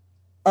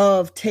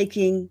of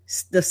taking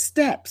the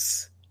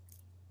steps,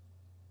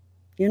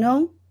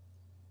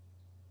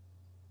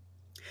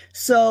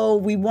 So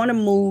we want to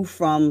move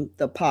from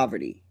the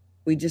poverty.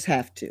 We just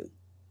have to.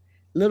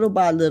 Little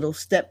by little,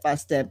 step by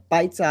step,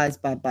 bite size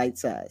by bite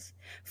size.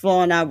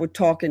 Flo and I were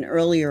talking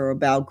earlier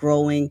about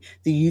growing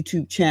the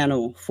YouTube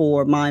channel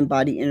for Mind,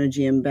 Body,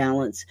 Energy, and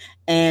Balance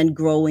and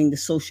growing the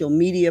social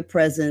media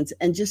presence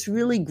and just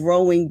really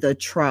growing the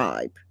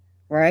tribe,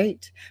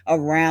 right,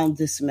 around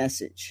this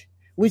message,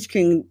 which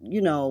can,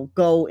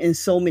 go in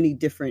so many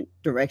different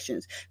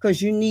directions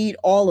because you need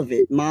all of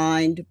it,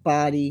 mind,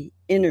 body,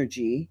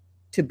 energy,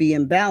 to be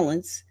in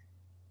balance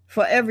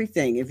for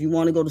everything. If you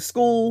want to go to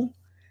school,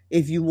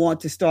 if you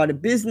want to start a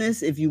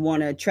business, if you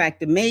want to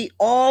attract a mate,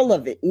 all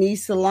of it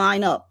needs to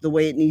line up the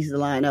way it needs to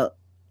line up.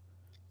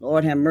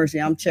 Lord have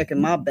mercy, I'm checking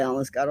my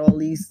balance. Got all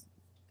these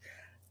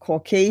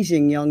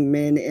Caucasian young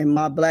men in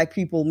my Black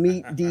People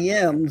Meet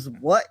DMs.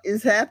 What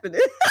is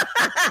happening?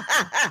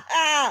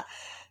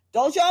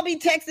 Don't y'all be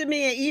texting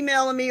me and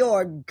emailing me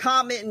or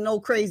commenting no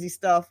crazy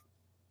stuff.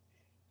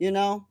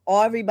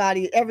 Or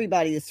everybody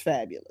is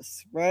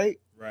fabulous, right?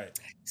 Right.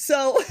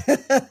 So,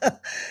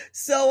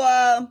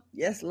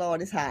 yes,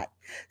 Lord, it's hot.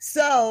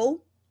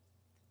 So,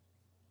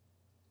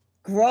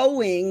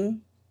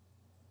 growing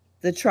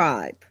the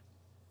tribe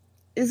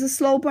is a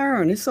slow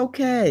burn. It's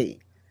okay.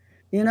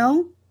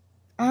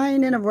 I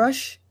ain't in a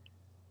rush.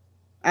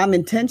 I'm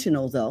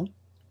intentional, though,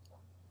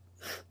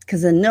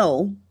 because I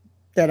know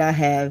that I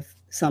have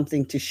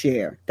something to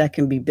share that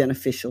can be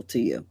beneficial to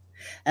you.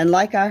 And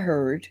like I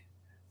heard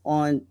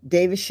on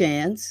David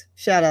Shands,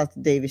 shout out to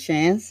David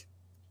Shands,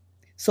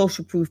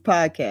 Social Proof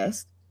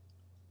Podcast,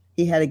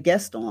 he had a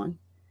guest on,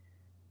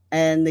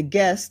 and the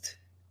guest,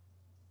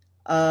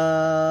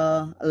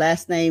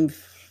 last name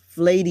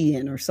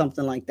Fladian or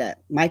something like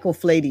that, Michael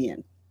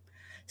Fladian,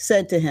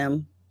 said to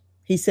him,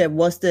 he said,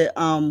 what's the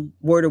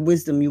word of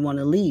wisdom you want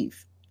to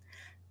leave?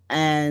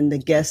 And the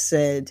guest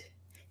said,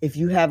 if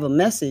you have a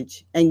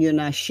message and you're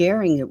not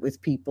sharing it with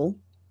people,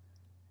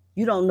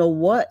 you don't know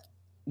what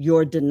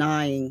you're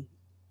denying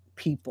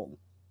people,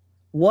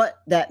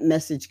 what that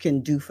message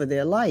can do for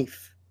their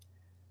life.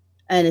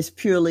 And it's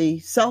purely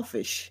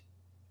selfish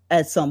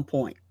at some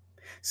point.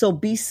 So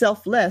be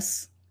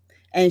selfless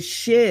and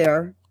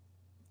share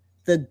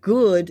the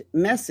good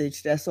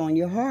message that's on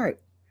your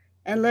heart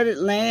and let it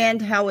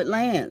land how it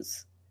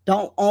lands.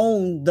 Don't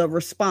own the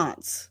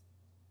response.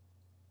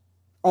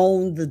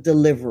 Own the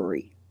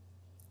delivery.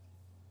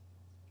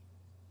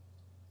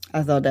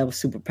 I thought that was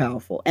super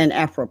powerful and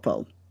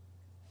apropos,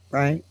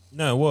 right?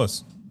 No, it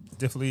was. It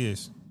definitely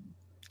is.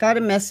 Got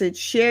a message,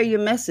 share your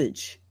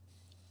message.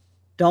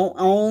 Don't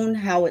own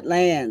how it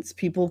lands.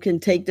 People can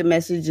take the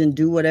message and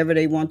do whatever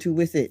they want to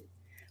with it,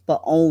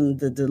 but own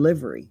the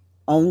delivery.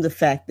 Own the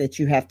fact that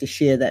you have to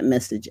share that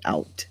message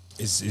out.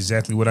 It's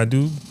exactly what I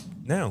do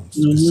now.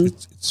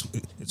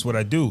 It's what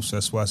I do. So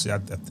that's why I say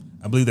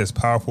I believe that's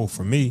powerful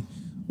for me,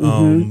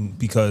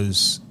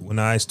 because when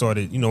I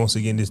started, once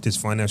again, this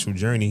financial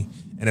journey,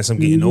 and as I'm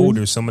getting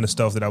older, some of the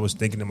stuff that I was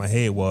thinking in my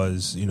head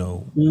was,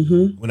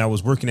 when I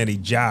was working at a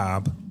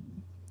job,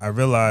 I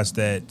realized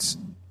that,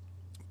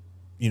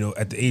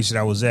 at the age that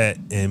I was at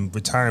in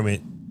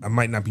retirement, I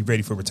might not be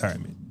ready for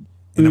retirement.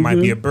 And it might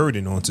be a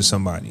burden onto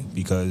somebody,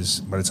 because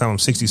by the time I'm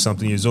 60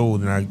 something years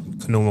old and I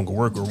can no longer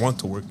work or want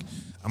to work,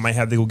 I might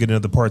have to go get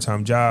another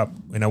part-time job,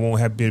 and I won't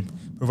have to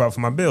provide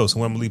for my bills. So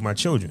I'm going to leave my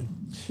children.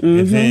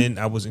 And then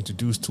I was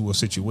introduced to a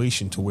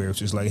situation to where it's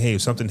just like, hey,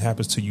 if something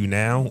happens to you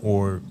now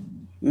or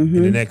in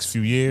the next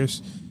few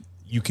years,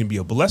 you can be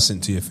a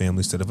blessing to your family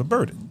instead of a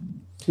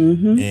burden.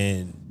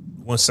 And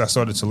once I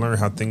started to learn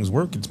how things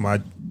work, it's my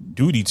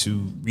duty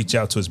to reach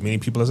out to as many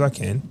people as I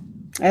can.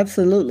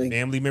 Absolutely.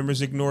 Family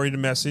members ignore the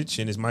message,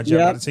 and it's my job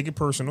not to take it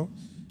personal.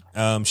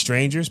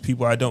 Strangers,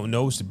 people I don't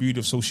know. It's the beauty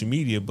of social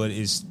media, but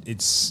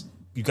it's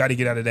you got to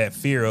get out of that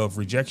fear of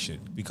rejection,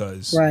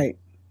 because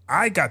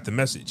I got the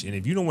message, and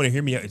if you don't want to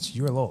hear me out, it's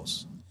your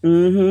loss.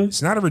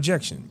 It's not a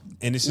rejection,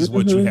 and this is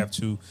what you have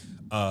to.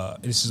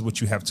 This is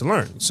what you have to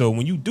learn. So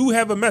when you do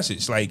have a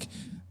message, like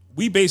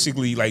we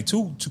basically like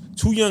two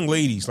young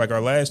ladies, like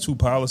our last two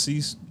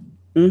policies.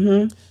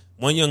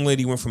 One young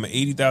lady went from an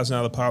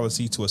 $80,000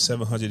 policy to a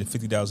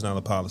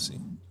 $750,000 policy.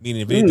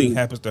 Meaning, if anything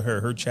happens to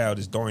her, her child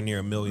is darn near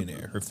a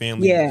millionaire. Her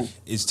family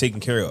is taken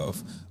care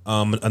of.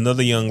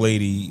 Another young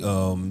lady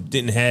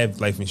didn't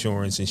have life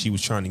insurance, and she was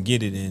trying to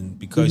get it. And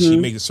because she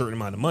makes a certain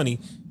amount of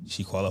money,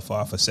 she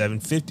qualified for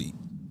 $750,000.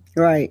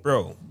 Right,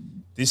 bro.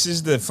 This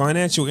is the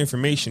financial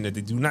information that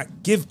they do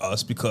not give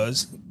us,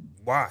 because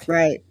why?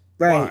 Right.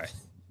 Why?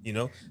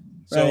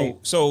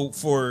 So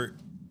for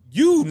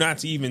you not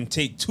to even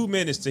take 2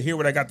 minutes to hear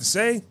what I got to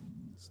say,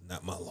 it's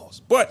not my loss.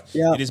 But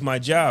it is my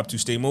job to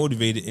stay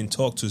motivated and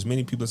talk to as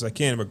many people as I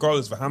can,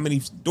 regardless of how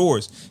many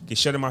doors get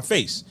shut in my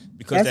face,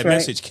 because that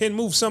message can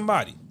move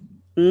somebody.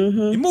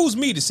 It moves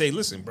me to say,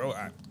 listen, bro,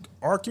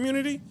 our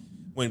community,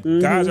 when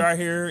guys are out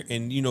here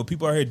and,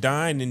 people are here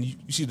dying, and you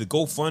see the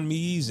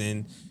GoFundMe's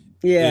and,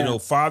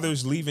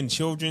 fathers leaving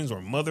children's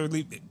or mother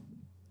leaving.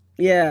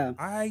 Yeah.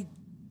 I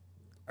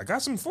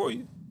got something for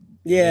you.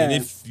 Yeah. And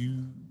if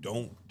you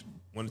don't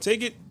want to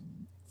take it,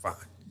 fine.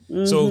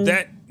 So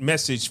that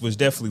message was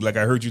definitely, like,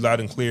 I heard you loud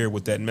and clear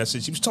with that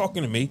message. He was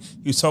talking to me.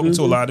 He was talking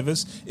to a lot of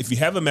us. If you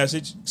have a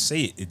message,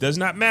 say it. It does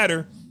not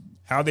matter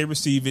how they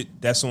receive it.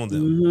 That's on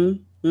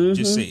them.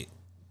 Just say it.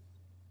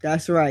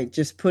 That's right.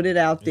 Just put it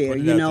out there,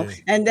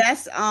 and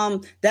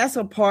that's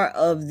a part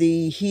of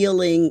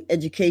the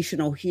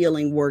educational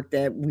healing work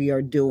that we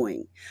are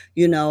doing.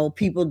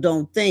 People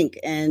don't think,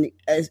 and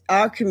as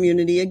our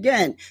community,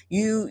 again,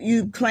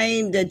 you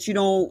claim that you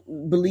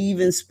don't believe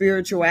in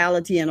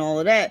spirituality and all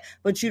of that,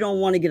 but you don't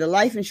want to get a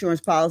life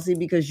insurance policy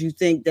because you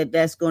think that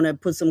that's going to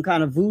put some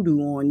kind of voodoo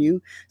on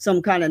you,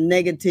 some kind of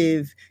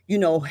negative,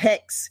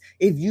 hex.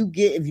 If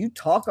you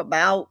talk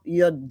about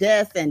your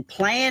death and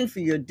plan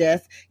for your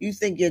death, you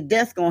think your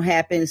death gonna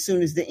happen as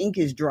soon as the ink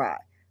is dry.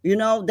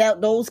 That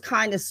those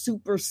kind of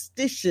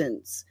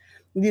superstitions,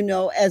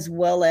 as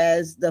well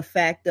as the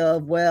fact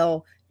of,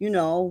 well,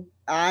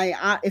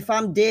 I if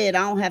I'm dead,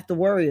 I don't have to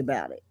worry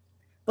about it.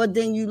 But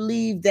then you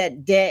leave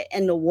that debt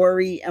and the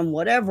worry and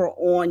whatever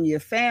on your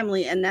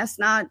family, and that's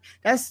not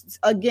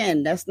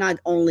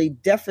only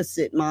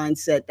deficit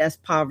mindset, that's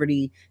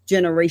poverty,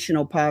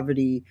 generational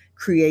poverty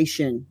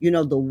creation.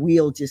 The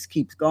wheel just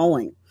keeps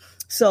going.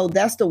 So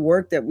that's the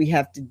work that we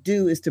have to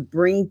do, is to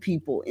bring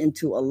people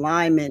into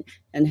alignment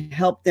and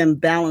help them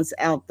balance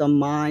out the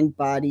mind,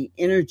 body,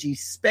 energy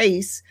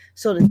space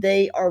so that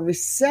they are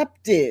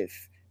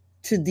receptive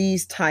to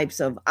these types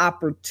of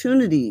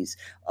opportunities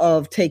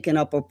of taking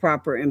up a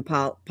proper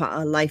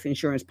life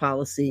insurance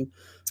policy.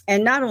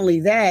 And not only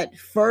that,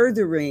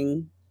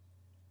 furthering,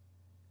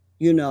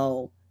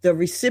 the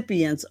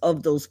recipients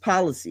of those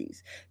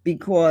policies.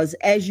 Because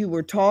as you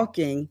were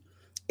talking,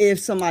 if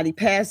somebody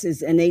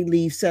passes and they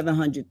leave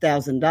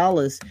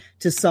 $700,000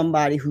 to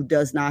somebody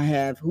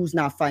who's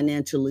not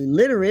financially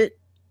literate,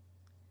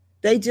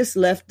 they just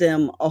left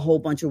them a whole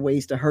bunch of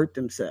ways to hurt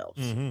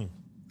themselves.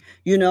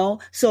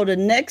 So the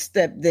next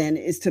step then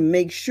is to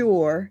make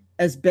sure,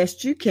 as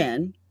best you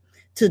can,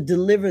 to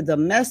deliver the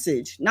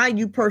message, not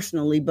you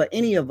personally, but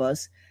any of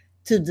us,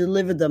 to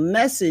deliver the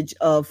message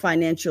of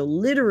financial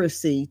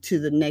literacy to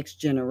the next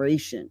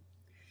generation.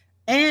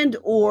 And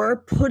or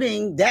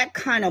putting that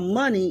kind of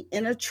money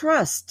in a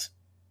trust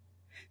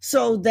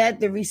so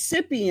that the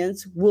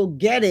recipients will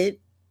get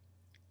it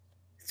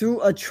through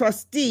a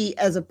trustee,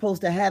 as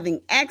opposed to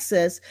having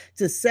access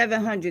to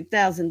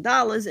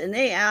 $700,000 and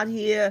they out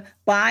here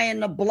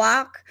buying the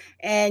block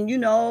and,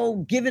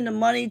 giving the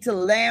money to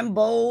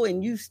Lambo,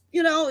 and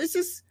it's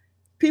just,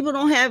 people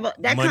don't have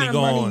that money kind of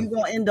gone. Money. You're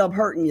going to end up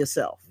hurting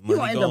yourself. You're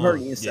going to end up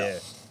hurting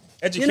yourself. Yeah.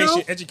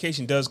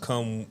 Education does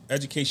come.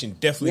 Education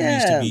definitely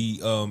needs to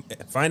be.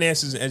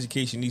 Finances and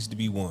education needs to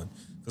be one.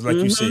 Because, like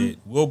you said,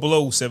 we're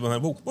below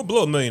 $700. We're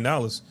below $1 million.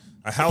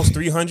 A house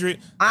 300.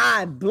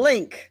 I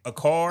blink. A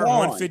car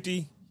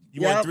 150.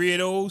 You want 3 of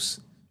those?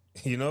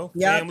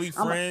 Family,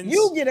 friends.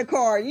 You get a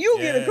car. You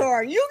get a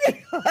car. You get.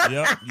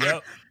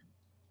 Yep.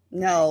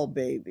 No,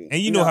 baby.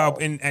 And you know how,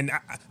 and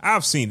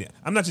I've seen it.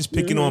 I'm not just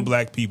picking on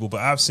black people, but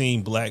I've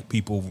seen black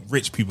people,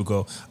 rich people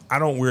go, I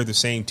don't wear the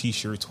same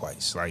T-shirt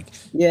twice. Like,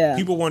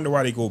 people wonder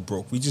why they go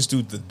broke. We just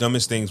do the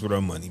dumbest things with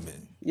our money,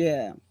 man.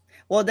 Yeah.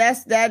 Well,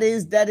 that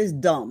is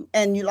dumb.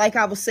 And like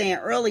I was saying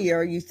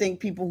earlier, you think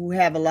people who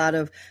have a lot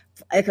of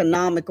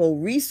economical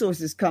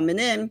resources coming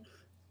in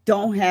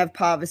don't have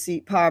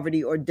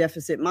poverty or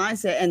deficit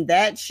mindset. And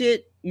that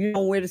shit, you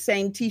don't wear the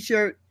same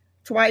T-shirt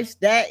twice.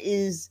 That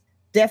is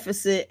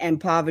deficit and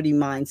poverty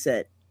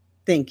mindset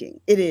thinking.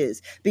 It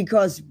is,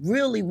 because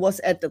really what's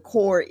at the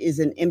core is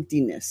an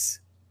emptiness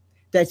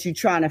that you're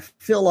trying to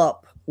fill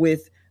up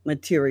with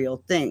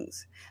material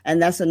things. And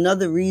that's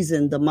another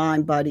reason the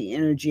Mind, Body,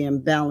 Energy,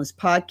 and Balance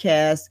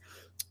podcast,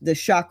 the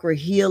chakra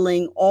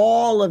healing,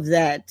 all of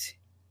that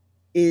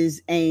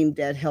is aimed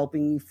at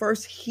helping you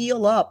first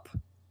heal up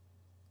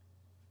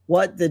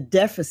what the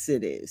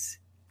deficit is,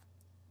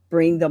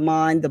 bring the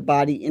mind, the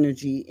body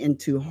energy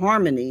into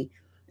harmony,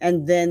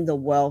 and then the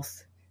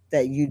wealth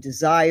that you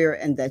desire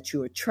and that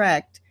you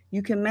attract,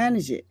 you can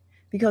manage it.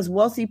 Because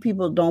wealthy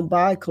people don't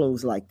buy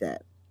clothes like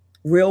that.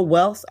 Real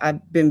wealth,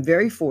 I've been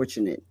very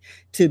fortunate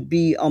to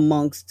be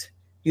amongst,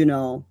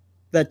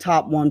 the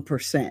top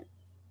 1%,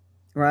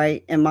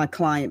 right? And my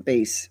client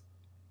base.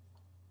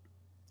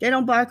 They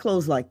don't buy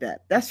clothes like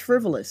that. That's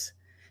frivolous.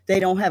 They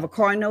don't have a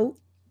car note.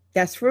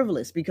 That's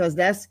frivolous, because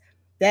that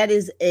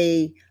is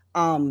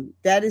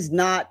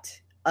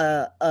not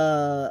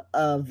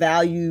a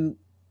value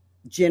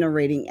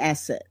generating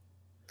asset.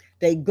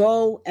 They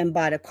go and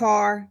buy the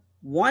car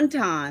one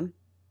time,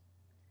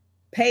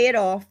 pay it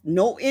off,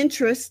 no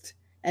interest,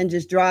 and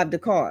just drive the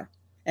car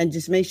and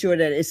just make sure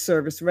that it's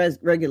serviced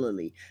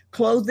regularly.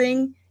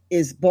 Clothing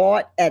is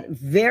bought at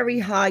very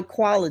high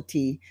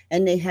quality,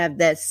 and they have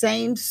that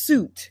same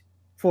suit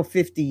for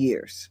 50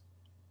 years.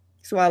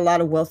 That's why a lot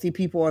of wealthy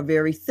people are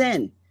very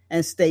thin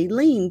and stay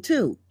lean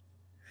too.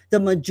 The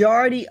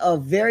majority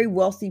of very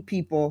wealthy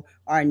people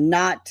are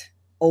not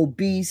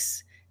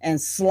obese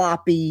and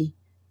sloppy.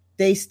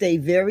 They stay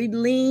very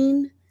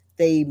lean.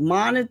 They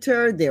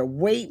monitor their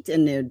weight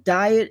and their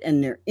diet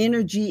and their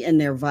energy and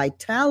their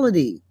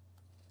vitality,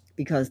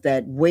 because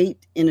that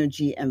weight,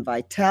 energy, and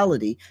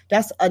vitality,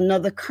 that's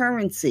another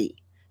currency.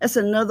 That's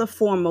another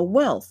form of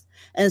wealth.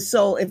 And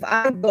so if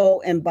I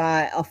go and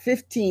buy a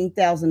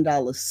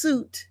 $15,000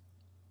 suit,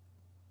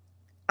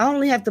 I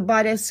only have to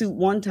buy that suit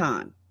one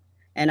time.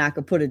 And I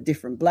could put a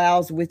different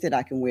blouse with it.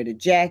 I can wear the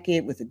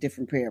jacket with a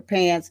different pair of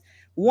pants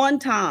one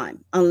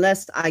time,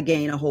 unless I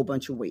gain a whole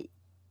bunch of weight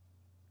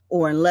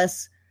or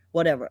unless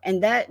whatever.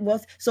 And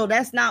so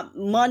that's not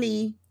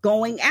money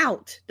going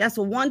out. That's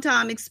a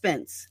one-time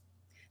expense.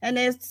 And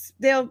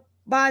they'll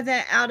buy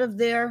that out of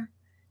their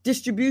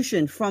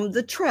distribution from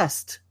the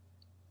trust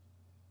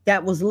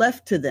that was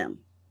left to them.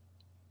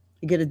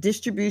 You get a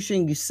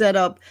distribution, you set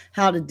up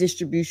how the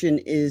distribution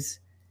is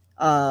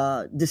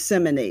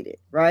disseminated,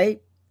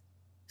 right?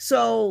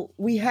 So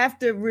we have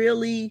to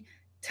really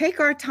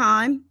take our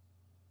time,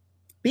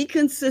 be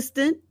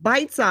consistent,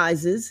 bite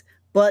sizes,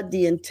 but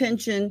the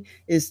intention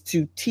is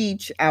to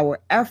teach our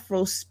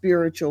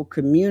Afro-spiritual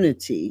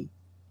community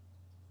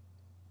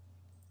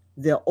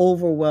the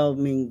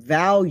overwhelming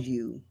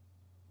value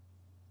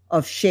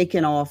of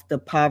shaking off the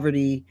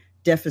poverty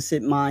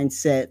deficit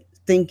mindset,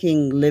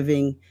 thinking,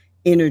 living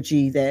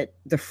energy that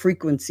the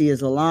frequency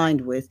is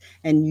aligned with,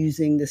 and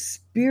using the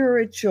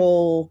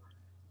spiritual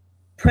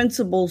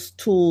principles,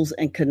 tools,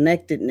 and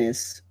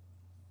connectedness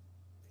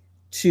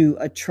to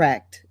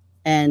attract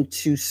and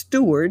to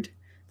steward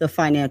the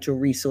financial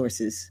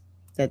resources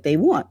that they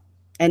want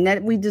and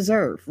that we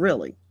deserve,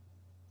 really.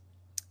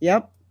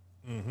 Yep.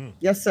 Mm-hmm.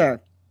 Yes,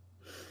 sir.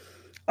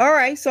 All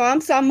right. So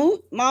I'm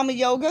Samut, Mama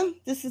Yoga.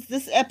 This is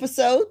this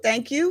episode.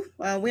 Thank you.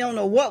 We don't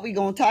know what we're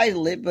going to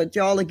title it, but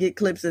y'all will get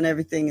clips and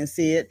everything and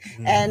see it.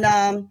 Mm-hmm.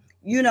 And,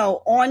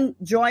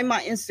 join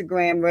my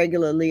Instagram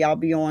regularly. I'll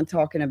be on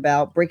talking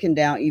about breaking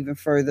down even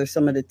further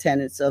some of the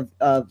tenets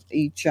of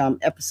each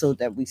episode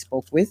that we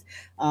spoke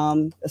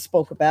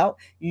about.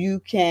 You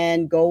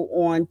can go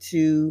on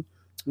to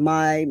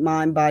my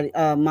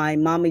my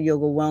Mama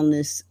Yoga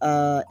Wellness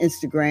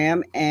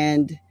Instagram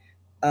and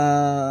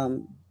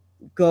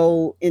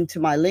go into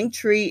my link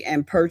tree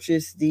and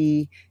purchase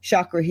the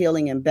Chakra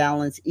Healing and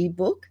Balance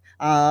ebook.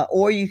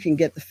 Or you can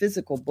get the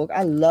physical book.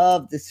 I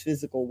love this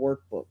physical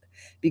workbook,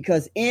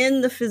 because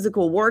in the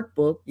physical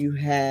workbook, you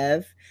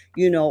have,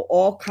 you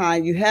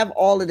have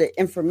all of the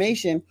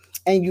information,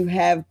 and you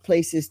have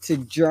places to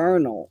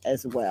journal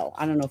as well.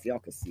 I don't know if y'all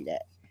can see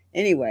that.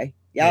 Anyway,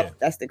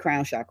 That's the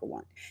crown chakra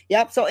one.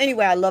 Yep. So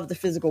anyway, I love the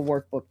physical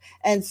workbook.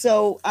 And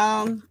so,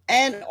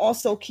 and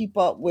also keep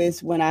up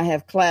with when I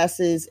have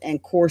classes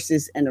and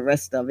courses and the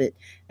rest of it.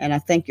 And I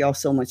thank y'all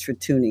so much for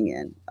tuning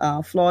in.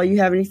 Flaw, you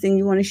have anything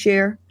you want to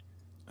share?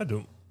 I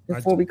do.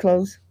 Before we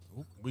close?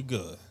 We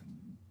good.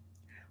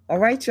 All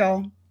right,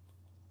 y'all.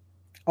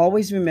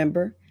 Always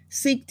remember,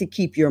 seek to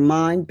keep your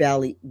mind,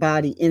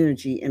 body,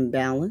 energy in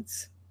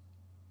balance.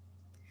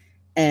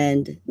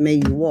 And may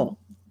you walk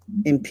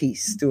in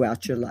peace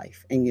throughout your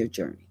life and your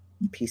journey.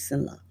 Peace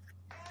and love.